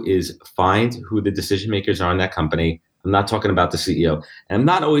do is find who the decision makers are in that company. I'm not talking about the CEO, and I'm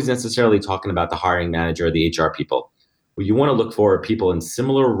not always necessarily talking about the hiring manager or the HR people. What you want to look for are people in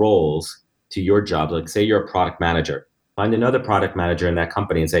similar roles to your job. Like, say you're a product manager. Find another product manager in that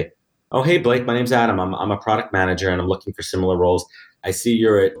company and say, oh, hey, Blake, my name's Adam. I'm a product manager, and I'm looking for similar roles. I see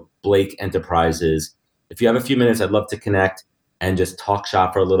you're at Blake Enterprises. If you have a few minutes, I'd love to connect and just talk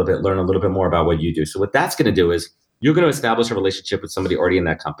shop for a little bit, learn a little bit more about what you do. So what that's going to do is you're going to establish a relationship with somebody already in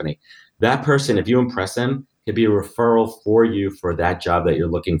that company. That person, if you impress them, could be a referral for you for that job that you're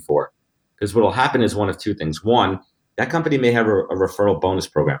looking for. Because what will happen is one of two things. One, that company may have a referral bonus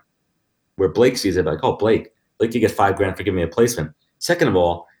program where Blake sees it like, oh, Blake, you get $5,000 for giving me a placement. Second of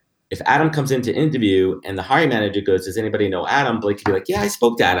all, if Adam comes in to interview and the hiring manager goes, does anybody know Adam? Blake could be like, yeah, I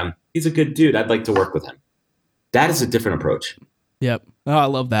spoke to Adam. He's a good dude. I'd like to work with him. That is a different approach. Yep. Oh, I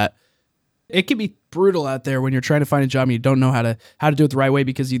love that. It can be brutal out there when you're trying to find a job and you don't know how to do it the right way,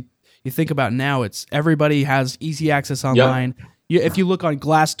 because you think about now, it's everybody has easy access online. Yep. If you look on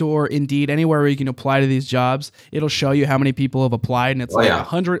Glassdoor, Indeed, anywhere where you can apply to these jobs, it'll show you how many people have applied, and it's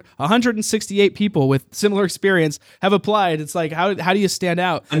 168 people with similar experience have applied. It's like, how do you stand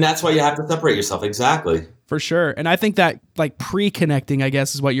out? And that's why you have to separate yourself. Exactly. For sure. And I think that like pre-connecting, I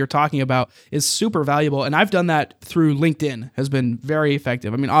guess, is what you're talking about, is super valuable. And I've done that through LinkedIn, has been very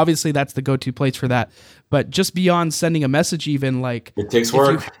effective. I mean, obviously that's the go-to place for that, but just beyond sending a message, even like it takes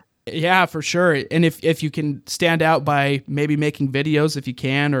work. Yeah, for sure. And if you can stand out by maybe making videos, if you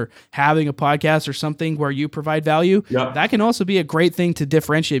can, or having a podcast or something where you provide value, yep, that can also be a great thing to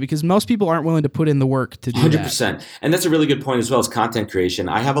differentiate, because most people aren't willing to put in the work to do 100%. that. And that's a really good point as well as content creation.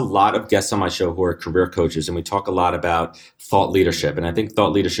 I have a lot of guests on my show who are career coaches, and we talk a lot about thought leadership. And I think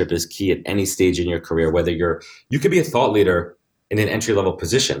thought leadership is key at any stage in your career, whether you could be a thought leader in an entry-level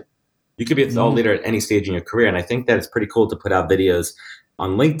position. You could be a thought leader at any stage in your career. And I think that it's pretty cool to put out videos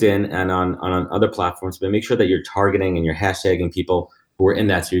on LinkedIn and on other platforms, but make sure that you're targeting and you're hashtagging people who are in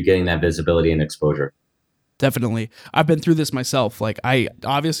that, so you're getting that visibility and exposure. Definitely. I've been through this myself. Like, I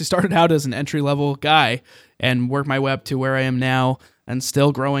obviously started out as an entry-level guy and worked my way up to where I am now, and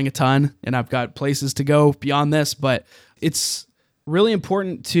still growing a ton. And I've got places to go beyond this, but it's really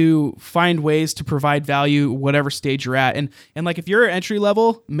important to find ways to provide value whatever stage you're at. And like, if you're entry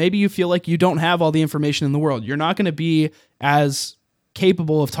level, maybe you feel like you don't have all the information in the world. You're not going to be as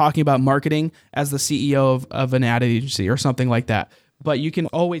capable of talking about marketing as the CEO of an ad agency or something like that. But you can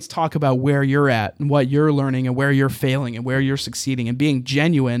always talk about where you're at and what you're learning and where you're failing and where you're succeeding, and being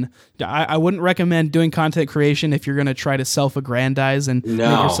genuine. I wouldn't recommend doing content creation if you're going to try to self-aggrandize and make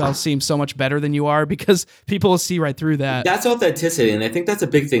yourself seem so much better than you are, because people will see right through that. That's authenticity. And I think that's a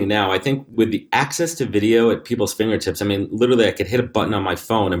big thing now. I think with the access to video at people's fingertips, I mean, literally I could hit a button on my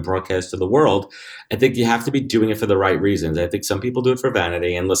phone and broadcast to the world. I think you have to be doing it for the right reasons. I think some people do it for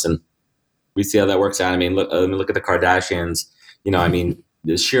vanity. And listen, we see how that works out. I mean, look at the Kardashians. You know, I mean,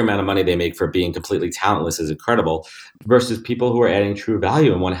 the sheer amount of money they make for being completely talentless is incredible, versus people who are adding true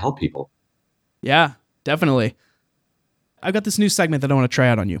value and want to help people. Yeah, definitely. I've got this new segment that I want to try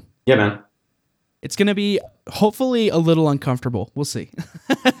out on you. Yeah, man. It's going to be hopefully a little uncomfortable. We'll see.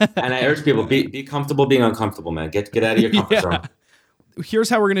 And I urge people, be comfortable being uncomfortable, man. Get out of your comfort zone. Here's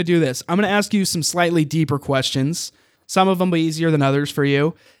how we're going to do this. I'm going to ask you some slightly deeper questions. Some of them will be easier than others for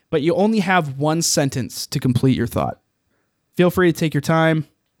you, but you only have one sentence to complete your thought. Feel free to take your time.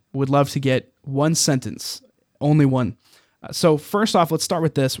 Would love to get one sentence, only one. So first off, let's start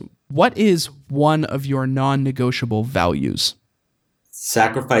with this. What is one of your non-negotiable values?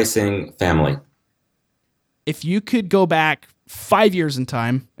 Sacrificing family. If you could go back 5 years in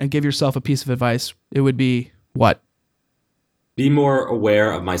time and give yourself a piece of advice, it would be what? Be more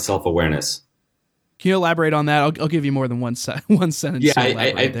aware of my self-awareness. Can you elaborate on that? I'll give you more than one sentence. Yeah,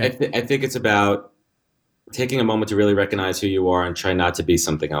 I think it's about taking a moment to really recognize who you are and try not to be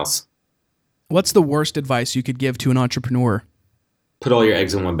something else. What's the worst advice you could give to an entrepreneur? Put all your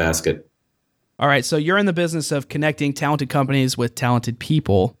eggs in one basket. All right, so you're in the business of connecting talented companies with talented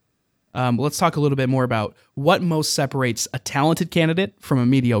people. Let's talk a little bit more about what most separates a talented candidate from a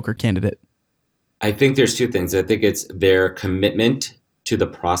mediocre candidate. I think there's two things. I think it's their commitment to the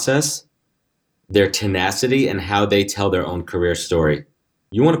process, their tenacity, and how they tell their own career story.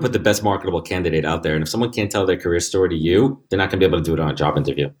 You want to put the best marketable candidate out there, and if someone can't tell their career story to you, they're not going to be able to do it on a job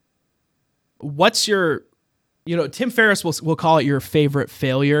interview. What's your, Tim Ferriss will call it your favorite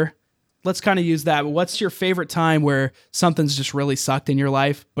failure. Let's kind of use that. What's your favorite time where something's just really sucked in your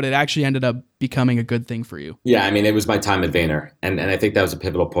life, but it actually ended up becoming a good thing for you? Yeah, I mean, it was my time at Vayner, and I think that was a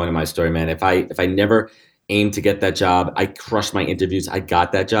pivotal point in my story, man. If I never aimed to get that job, I crushed my interviews, I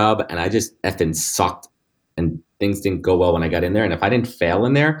got that job, and I just effing sucked, and things didn't go well when I got in there. And if I didn't fail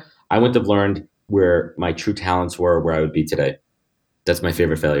in there, I wouldn't have learned where my true talents were, where I would be today. That's my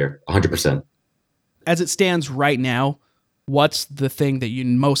favorite failure, 100%. As it stands right now, what's the thing that you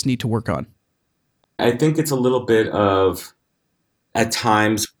most need to work on? I think it's a little bit of, at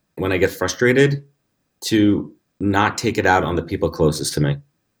times when I get frustrated, to not take it out on the people closest to me.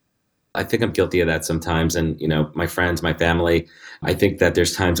 I think I'm guilty of that sometimes. And, my friends, my family, I think that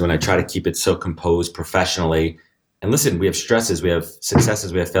there's times when I try to keep it so composed professionally. And listen, we have stresses, we have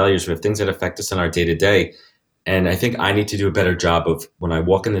successes, we have failures, we have things that affect us in our day to day. And I think I need to do a better job of, when I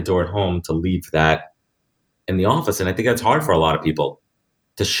walk in the door at home, to leave that in the office. And I think that's hard for a lot of people,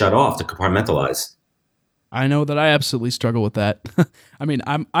 to shut off, to compartmentalize. I know that I absolutely struggle with that. I mean,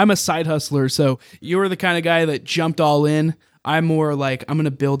 I'm a side hustler, so you were the kind of guy that jumped all in. I'm more like, I'm going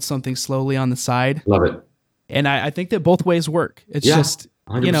to build something slowly on the side. Love it. And I think that both ways work. It's just,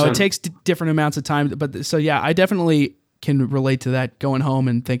 100%. It takes different amounts of time. But so, yeah, I definitely can relate to that, going home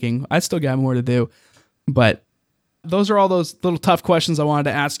and thinking, I still got more to do. But those are all those little tough questions I wanted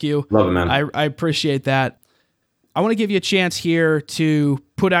to ask you. Love it, man. I appreciate that. I want to give you a chance here to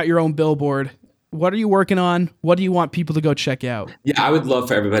put out your own billboard. What are you working on? What do you want people to go check out? Yeah, I would love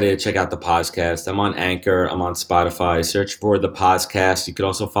for everybody to check out the podcast. I'm on Anchor. I'm on Spotify. Search for the podcast. You could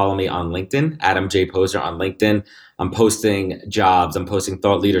also follow me on LinkedIn, Adam J. Posner on LinkedIn. I'm posting jobs. I'm posting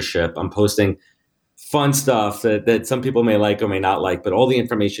thought leadership. I'm posting fun stuff that some people may like or may not like, but all the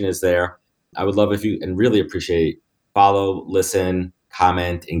information is there. I would love if you, and really appreciate, follow, listen,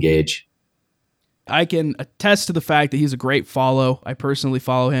 comment, engage. I can attest to the fact that he's a great follow. I personally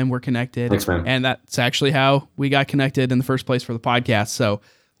follow him. We're connected. Thanks, man. And that's actually how we got connected in the first place for the podcast. So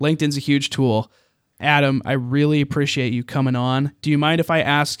LinkedIn's a huge tool. Adam, I really appreciate you coming on. Do you mind if I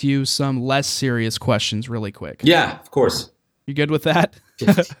ask you some less serious questions really quick? Yeah, of course. You good with that?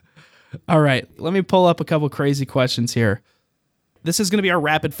 All right. Let me pull up a couple crazy questions here. This is going to be our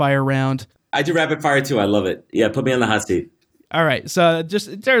rapid fire round. I do rapid fire too. I love it. Yeah, put me on the hot seat. All right. So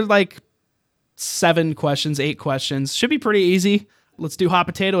there's like 7 questions, 8 questions. Should be pretty easy. Let's do hot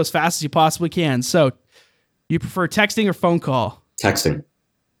potato as fast as you possibly can. So, you prefer texting or phone call? Texting.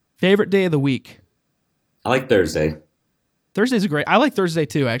 Favorite day of the week? I like Thursday. Thursdays are great. I like Thursday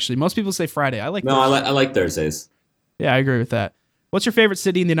too, actually. Most people say Friday. I like Thursday. I like Thursdays. Yeah, I agree with that. What's your favorite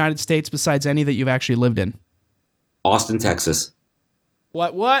city in the United States besides any that you've actually lived in? Austin, Texas.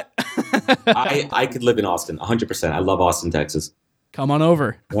 What? I could live in Austin, 100%. I love Austin, Texas. Come on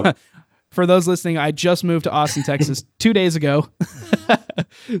over. Yep. For those listening, I just moved to Austin, Texas 2 days ago.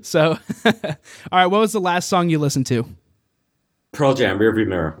 So, all right, what was the last song you listened to? Pearl Jam, Rearview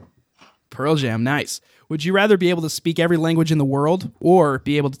Mirror. Pearl Jam, nice. Would you rather be able to speak every language in the world or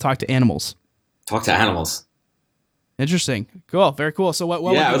be able to talk to animals? Talk to animals. Interesting. Cool. Very cool. So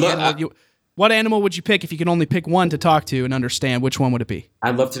what animal would you pick if you could only pick one to talk to and understand? Which one would it be?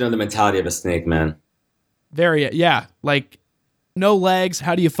 I'd love to know the mentality of a snake, man. Yeah. Like, no legs.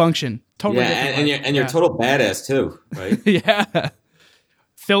 How do you function? Totally. Yeah, and you're total badass too, right? Yeah.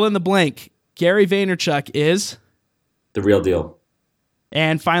 Fill in the blank. Gary Vaynerchuk is? The real deal.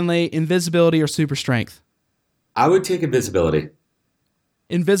 And finally, invisibility or super strength? I would take invisibility.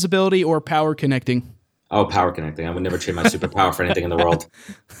 Invisibility or power connecting? Oh, power connecting. I would never trade my superpower for anything in the world.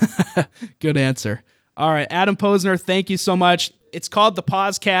 Good answer. All right, Adam Posner, thank you so much. It's called The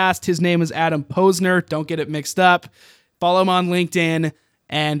Poscast. His name is Adam Posner. Don't get it mixed up. Follow him on LinkedIn.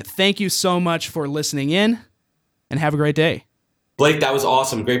 And thank you so much for listening in, and have a great day. Blake, that was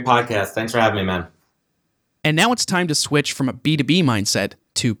awesome. Great podcast. Thanks for having me, man. And now it's time to switch from a B2B mindset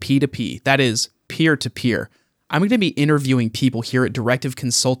to P2P. That is peer-to-peer. I'm going to be interviewing people here at Directive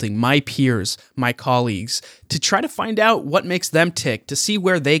Consulting, my peers, my colleagues, to try to find out what makes them tick, to see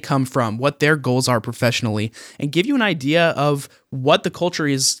where they come from, what their goals are professionally, and give you an idea of what the culture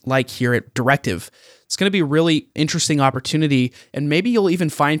is like here at Directive. It's going to be a really interesting opportunity, and maybe you'll even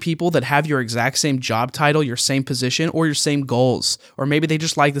find people that have your exact same job title, your same position, or your same goals, or maybe they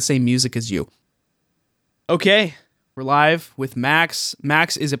just like the same music as you. Okay, we're live with Max.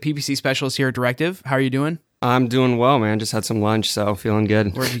 Max is a PPC specialist here at Directive. How are you doing? I'm doing well, man. Just had some lunch, so feeling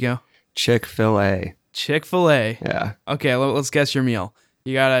good. Where'd you go? Chick-fil-A. Chick-fil-A. Yeah. Okay, let's guess your meal.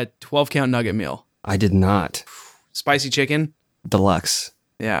 You got a 12-count nugget meal. I did not. Spicy chicken? Deluxe.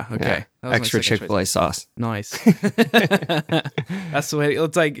 Yeah, okay. Yeah. That was my Extra second Chick-fil-A sauce. Nice. That's the way.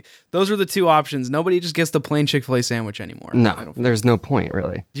 It's like those are the two options. Nobody just gets the plain Chick-fil-A sandwich anymore. No, there's no point,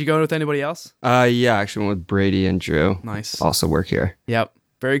 really. Did you go with anybody else? Yeah, I actually went with Brady and Drew. Nice. Also work here. Yep.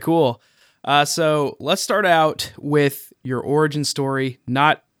 Very cool. So let's start out with your origin story,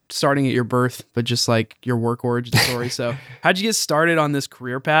 not starting at your birth, but just like your work origin story. So how'd you get started on this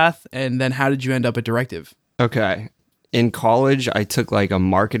career path? And then how did you end up at Directive? Okay. In college, I took like a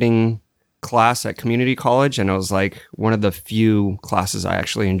marketing class at community college, and it was like one of the few classes I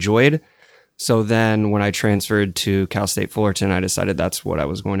actually enjoyed. So then when I transferred to Cal State Fullerton, I decided that's what I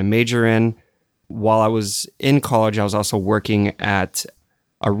was going to major in. While I was in college, I was also working at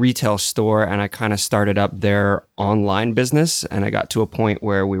a retail store, and I kind of started up their online business. And I got to a point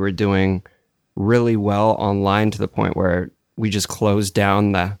where we were doing really well online, to the point where we just closed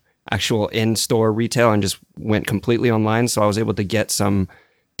down the actual in-store retail and just went completely online. So I was able to get some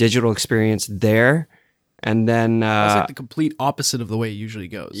digital experience there. And then That's like the complete opposite of the way it usually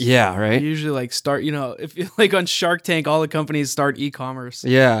goes. yeah, right? You usually like start, if you like on Shark Tank, all the companies start e-commerce.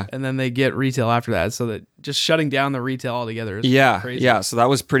 Yeah. And then they get retail after that. So that just shutting down the retail altogether is crazy. Yeah. So that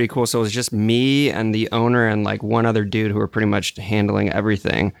was pretty cool. So it was just me and the owner and like one other dude who were pretty much handling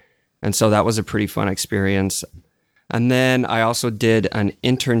everything. And so that was a pretty fun experience. And then I also did an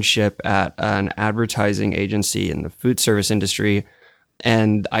internship at an advertising agency in the food service industry.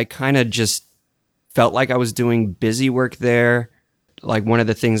 And I kind of just felt like I was doing busy work there. Like one of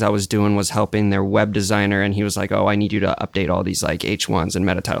the things I was doing was helping their web designer. And he was like, oh, I need you to update all these like H1s and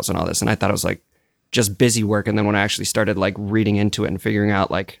meta titles and all this. And I thought it was like just busy work. And then when I actually started like reading into it and figuring out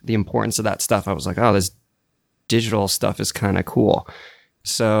like the importance of that stuff, I was like, oh, this digital stuff is kind of cool.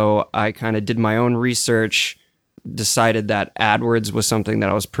 So I kind of did my own research, decided that AdWords was something that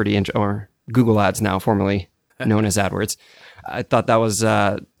I was pretty or Google Ads, now formerly known as AdWords. I thought that was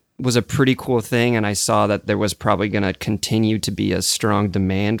a pretty cool thing, and I saw that there was probably going to continue to be a strong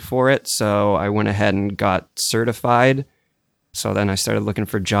demand for it. So I went ahead and got certified. So then I started looking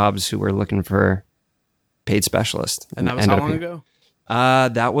for jobs who were looking for paid specialists. And that was how long ago?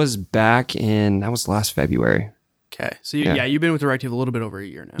 That was last February. Okay. So you've been with Directive a little bit over a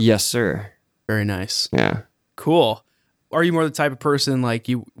year now. Yes, sir. Very nice. Yeah. Cool. Are you more the type of person like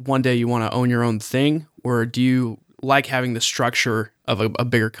one day you want to own your own thing, or do you like having the structure of a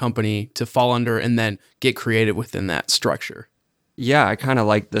bigger company to fall under and then get creative within that structure? Yeah, I kind of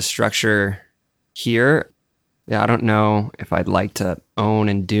like the structure here. Yeah, I don't know if I'd like to own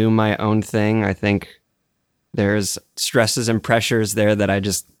and do my own thing. I think there's stresses and pressures there that I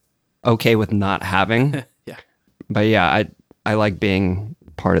just okay with not having. Yeah. But yeah, I like being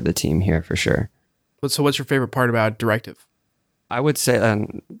part of the team here for sure. So what's your favorite part about Directive? I would say,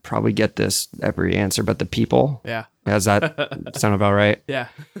 probably get this every answer, but the people. Yeah. Does that sound about right? Yeah.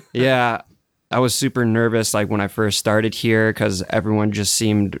 Yeah. I was super nervous like when I first started here because everyone just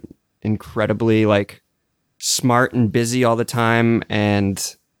seemed incredibly like smart and busy all the time.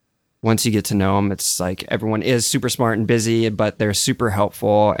 And once you get to know them, it's like everyone is super smart and busy, but they're super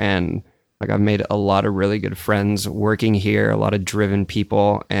helpful. And like I've made a lot of really good friends working here, a lot of driven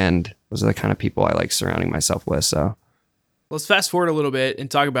people. And those are the kind of people I like surrounding myself with. So let's fast forward a little bit and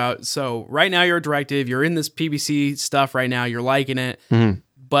talk about, so right now you're a Directive, you're in this PPC stuff right now, you're liking it,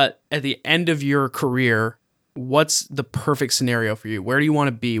 but at the end of your career, what's the perfect scenario for you? Where do you want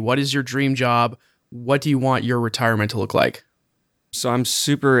to be? What is your dream job? What do you want your retirement to look like? So I'm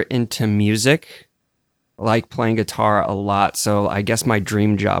super into music, like playing guitar a lot. So I guess my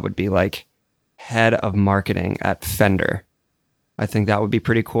dream job would be like head of marketing at Fender. I think that would be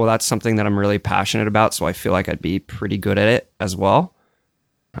pretty cool. That's something that I'm really passionate about, so I feel like I'd be pretty good at it as well.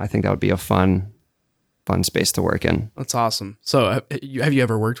 I think that would be a fun space to work in. That's awesome. So have you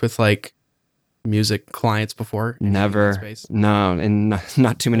ever worked with like music clients before? Never. No, and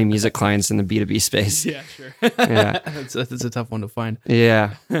not too many music clients in the B2B space. Yeah, sure. Yeah. That's a tough one to find.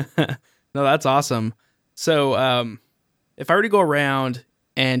 Yeah. No, that's awesome. So if I were to go around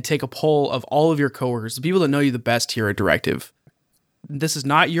and take a poll of all of your coworkers, the people that know you the best here at Directive, this is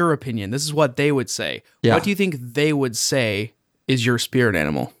not your opinion. This is what they would say. Yeah. What do you think they would say is your spirit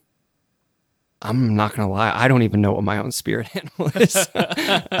animal? I'm not going to lie. I don't even know what my own spirit animal is.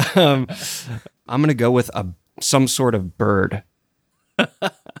 I'm going to go with some sort of bird.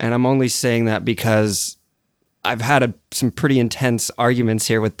 And I'm only saying that because I've had some pretty intense arguments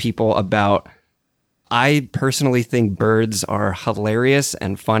here with people about I personally think birds are hilarious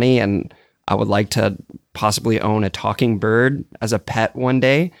and funny, and I would like to possibly own a talking bird as a pet one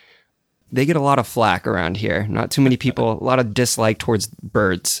day. They get a lot of flack around here. Not too many people, a lot of dislike towards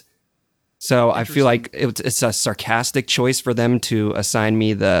birds. So I feel like it's a sarcastic choice for them to assign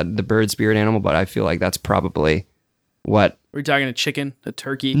me the bird spirit animal, but I feel like that's probably what. Are we talking a chicken, a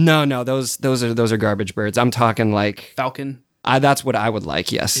turkey? No, those are garbage birds. I'm talking like Falcon? that's what I would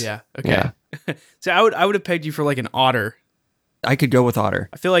like, yes. Yeah, okay. Yeah. So I would have pegged you for like an otter. I could go with otter.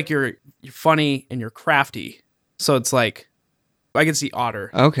 I feel like you're funny and you're crafty. So it's like, I can see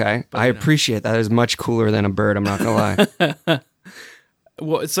otter. Okay. I appreciate that. It's much cooler than a bird, I'm not going to lie.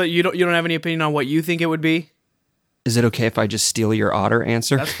 Well, so you don't have any opinion on what you think it would be? Is it okay if I just steal your otter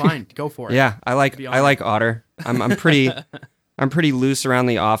answer? That's fine. Go for it. Yeah, I like otter. I'm pretty loose around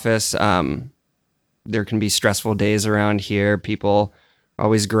the office. There can be stressful days around here. People are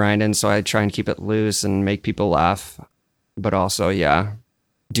always grinding, so I try and keep it loose and make people laugh. But also, yeah,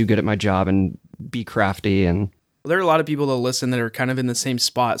 do good at my job and be crafty. And there are a lot of people that listen that are kind of in the same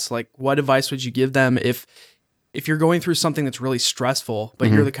spots. Like, what advice would you give them if you're going through something that's really stressful, but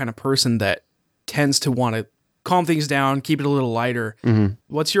you're the kind of person that tends to want to calm things down, keep it a little lighter?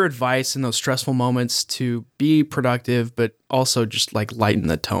 What's your advice in those stressful moments to be productive, but also just like lighten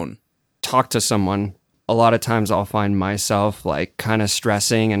the tone? Talk to someone. A lot of times I'll find myself like kind of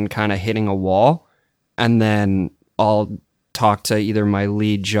stressing and kind of hitting a wall, and then I'll talk to either my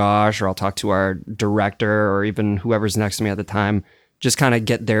lead Josh, or I'll talk to our director, or even whoever's next to me at the time, just kind of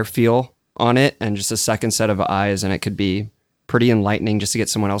get their feel on it and just a second set of eyes. And it could be pretty enlightening just to get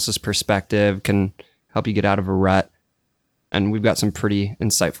someone else's perspective, can help you get out of a rut. And we've got some pretty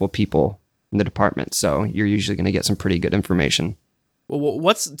insightful people in the department, so you're usually going to get some pretty good information. Well,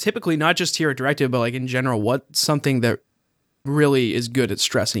 what's typically, not just here at Directive, but like in general, what's something that really is good at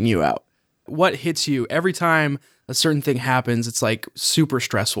stressing you out? What hits you every time a certain thing happens? It's like super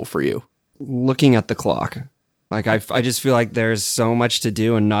stressful for you. Looking at the clock. Like I just feel like there's so much to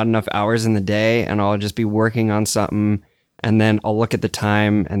do and not enough hours in the day, and I'll just be working on something, and then I'll look at the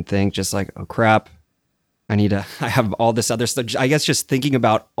time and think just like, oh crap, I have all this other stuff. I guess just thinking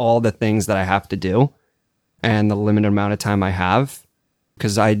about all the things that I have to do and the limited amount of time I have,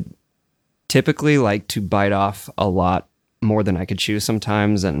 because I typically like to bite off a lot more than I could chew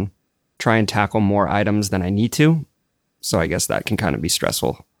sometimes and try and tackle more items than I need to. So I guess that can kind of be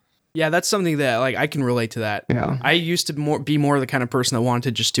stressful. Yeah, that's something that like I can relate to that. Yeah. I used to be more the kind of person that wanted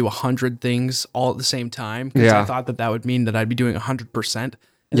to just do 100 things all at the same time, because I thought that would mean that I'd be doing 100%, and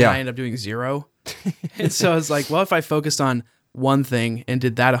then I end up doing 0. And so I was like, well, if I focused on one thing and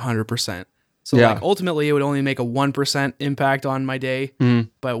did that 100%. So like ultimately it would only make a 1% impact on my day,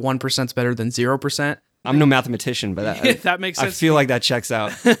 but 1% is better than 0%. I'm no mathematician, but that makes sense. I feel like that checks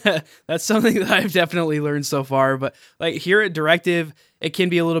out. That's something that I've definitely learned so far. But like here at Directive, it can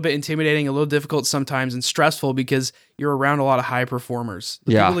be a little bit intimidating, a little difficult sometimes, and stressful because you're around a lot of high performers.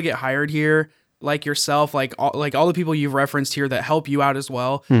 The people that get hired here, like yourself, like all the people you've referenced here that help you out as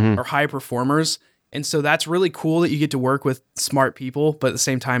well, are high performers. And so that's really cool that you get to work with smart people, but at the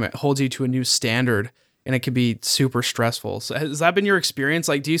same time, it holds you to a new standard. And it can be super stressful. So has that been your experience?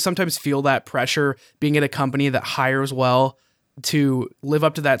 Like, do you sometimes feel that pressure being at a company that hires well to live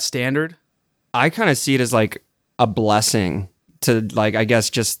up to that standard? I kind of see it as like a blessing to like, I guess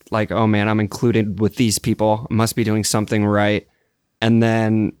just like, oh man, I'm included with these people. I must be doing something right. And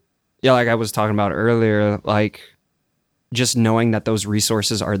then, yeah, like I was talking about earlier, like just knowing that those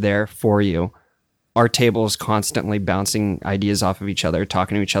resources are there for you. Our table is constantly bouncing ideas off of each other,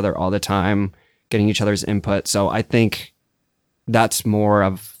 talking to each other all the time, getting each other's input. So I think that's more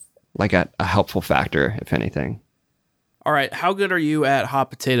of like a helpful factor, if anything. All right. How good are you at Hot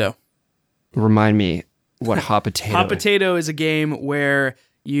Potato? Remind me what Hot Potato Hot Potato is a game where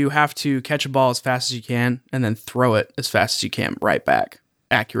you have to catch a ball as fast as you can and then throw it as fast as you can right back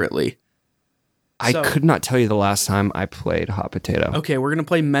accurately. I could not tell you the last time I played Hot Potato. Okay, we're going to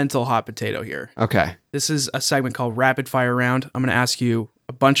play mental Hot Potato here. Okay. This is a segment called Rapid Fire Round. I'm going to ask you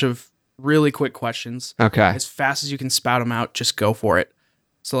a bunch of really quick questions. Okay. As fast as you can spout them out, just go for it.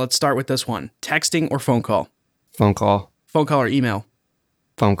 So let's start with this one. Texting or phone call? Phone call. Phone call or email?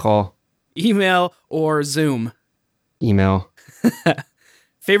 Phone call. Email or Zoom? Email.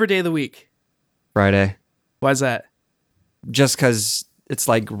 Favorite day of the week? Friday. Why's that? Just because it's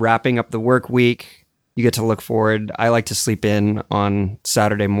like wrapping up the work week. You get to look forward. I like to sleep in on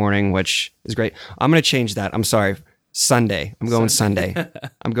Saturday morning, which is great. I'm going to change that. I'm sorry. Sunday. I'm going Sunday.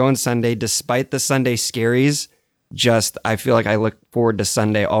 I'm going Sunday. Despite the Sunday scaries, just I feel like I look forward to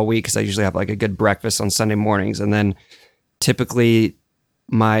Sunday all week because I usually have like a good breakfast on Sunday mornings. And then typically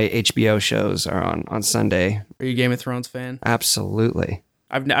my HBO shows are on Sunday. Are you a Game of Thrones fan? Absolutely.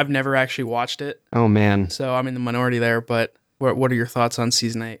 I've never actually watched it, Oh, man. so I'm in the minority there. But what are your thoughts on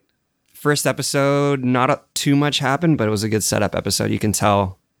season 8? First episode, not too much happened, but it was a good setup episode. You can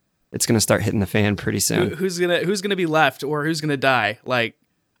tell it's going to start hitting the fan pretty soon. Who's gonna be left or who's gonna die? Like,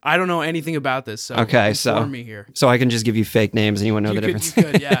 I don't know anything about this. So Okay, inform me here. So I can just give you fake names and you won't know the difference. You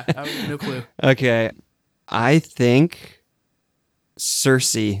could, yeah. I have no clue. Okay. I think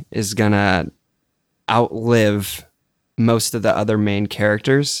Cersei is going to outlive most of the other main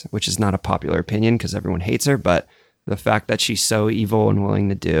characters, which is not a popular opinion because everyone hates her, but the fact that she's so evil and willing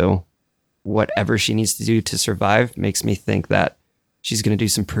to do whatever she needs to do to survive makes me think that she's going to do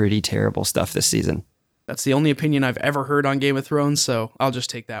some pretty terrible stuff this season. That's the only opinion I've ever heard on Game of Thrones, so I'll just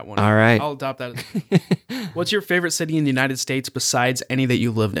take that one. All right. I'll adopt that. What's your favorite city in the United States besides any that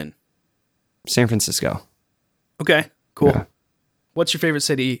you lived in? San Francisco. Okay, cool. Yeah. What's your favorite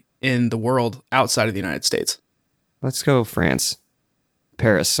city in the world outside of the United States? Let's go France.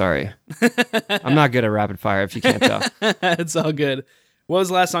 Paris, sorry. I'm not good at rapid fire if you can't tell. It's all good. What was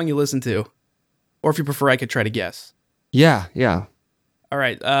the last song you listened to? Or if you prefer, I could try to guess. Yeah. All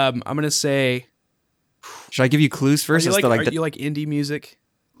right, I'm going to say... Should I give you clues first? Are you like indie music?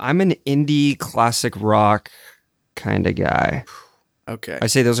 I'm an indie classic rock kind of guy. Okay. I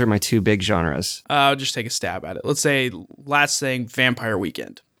say those are my two big genres. I'll just take a stab at it. Let's say last thing, Vampire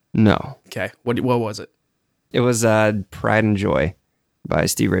Weekend. No. Okay. What was it? It was Pride and Joy by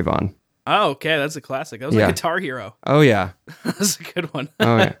Steve Ray Vaughan. Oh, okay. That's a classic. That was like Guitar Hero. Oh, yeah. That's a good one.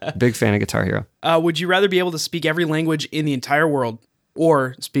 Oh, yeah. Big fan of Guitar Hero. Would you rather be able to speak every language in the entire world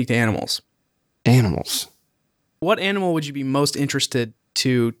or speak to animals? Animals. What animal would you be most interested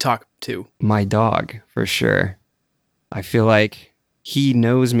to talk to? My dog, for sure. I feel like he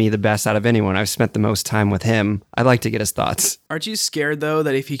knows me the best out of anyone. I've spent the most time with him. I'd like to get his thoughts. Aren't you scared, though,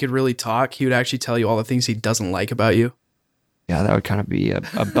 that if he could really talk, he would actually tell you all the things he doesn't like about you? Yeah, that would kind of be a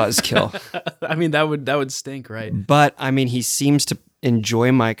buzzkill. I mean, that would stink, right? But, I mean, he seems to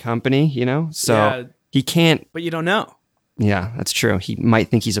enjoy my company, you know? So Yeah. he can't... But you don't know. Yeah, that's true. He might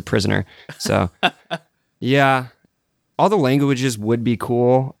think he's a prisoner. So, yeah, all the languages would be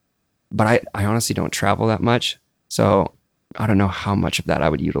cool, but I honestly don't travel that much. So I don't know how much of that I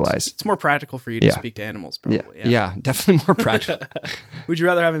would utilize. It's more practical for you to speak to animals, probably. Yeah, definitely more practical. Would you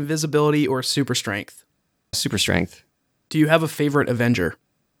rather have invisibility or super strength? Super strength. Do you have a favorite Avenger?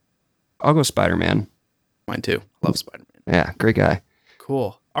 I'll go Spider-Man. Mine too. Love Spider-Man. Yeah, great guy.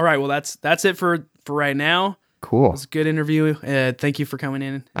 Cool. All right. Well, that's it for right now. Cool. It was a good interview. Thank you for coming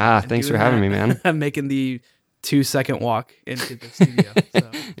in. Thanks for having me, man. I'm making the 2-second walk into the studio.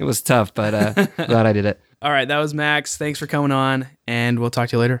 So. It was tough, but glad I did it. All right. That was Max. Thanks for coming on, and we'll talk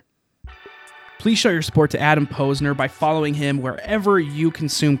to you later. Please show your support to Adam Posner by following him wherever you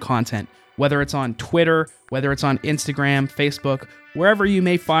consume content, whether it's on Twitter, whether it's on Instagram, Facebook, wherever you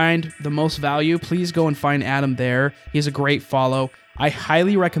may find the most value. Please go and find Adam there. He's a great follow. I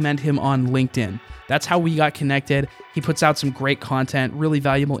highly recommend him on LinkedIn. That's how we got connected. He puts out some great content, really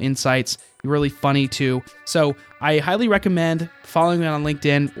valuable insights, really funny too. So I highly recommend following him on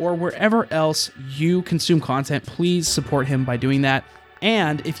LinkedIn or wherever else you consume content. Please support him by doing that.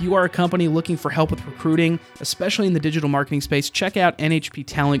 And if you are a company looking for help with recruiting, especially in the digital marketing space, check out NHP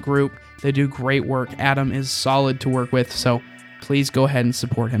Talent Group. They do great work. Adam is solid to work with, so please go ahead and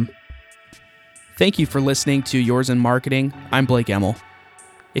support him. Thank you for listening to Yours in Marketing. I'm Blake Emmel.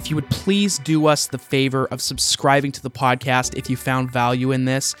 If you would please do us the favor of subscribing to the podcast if you found value in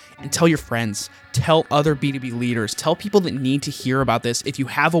this, and tell your friends, tell other B2B leaders, tell people that need to hear about this. If you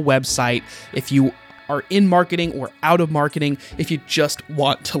have a website, if you are in marketing or out of marketing, if you just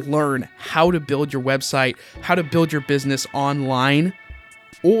want to learn how to build your website, how to build your business online,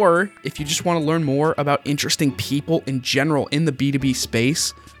 or if you just want to learn more about interesting people in general in the B2B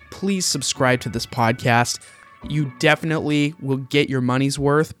space, please subscribe to this podcast. You definitely will get your money's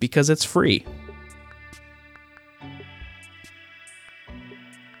worth because it's free.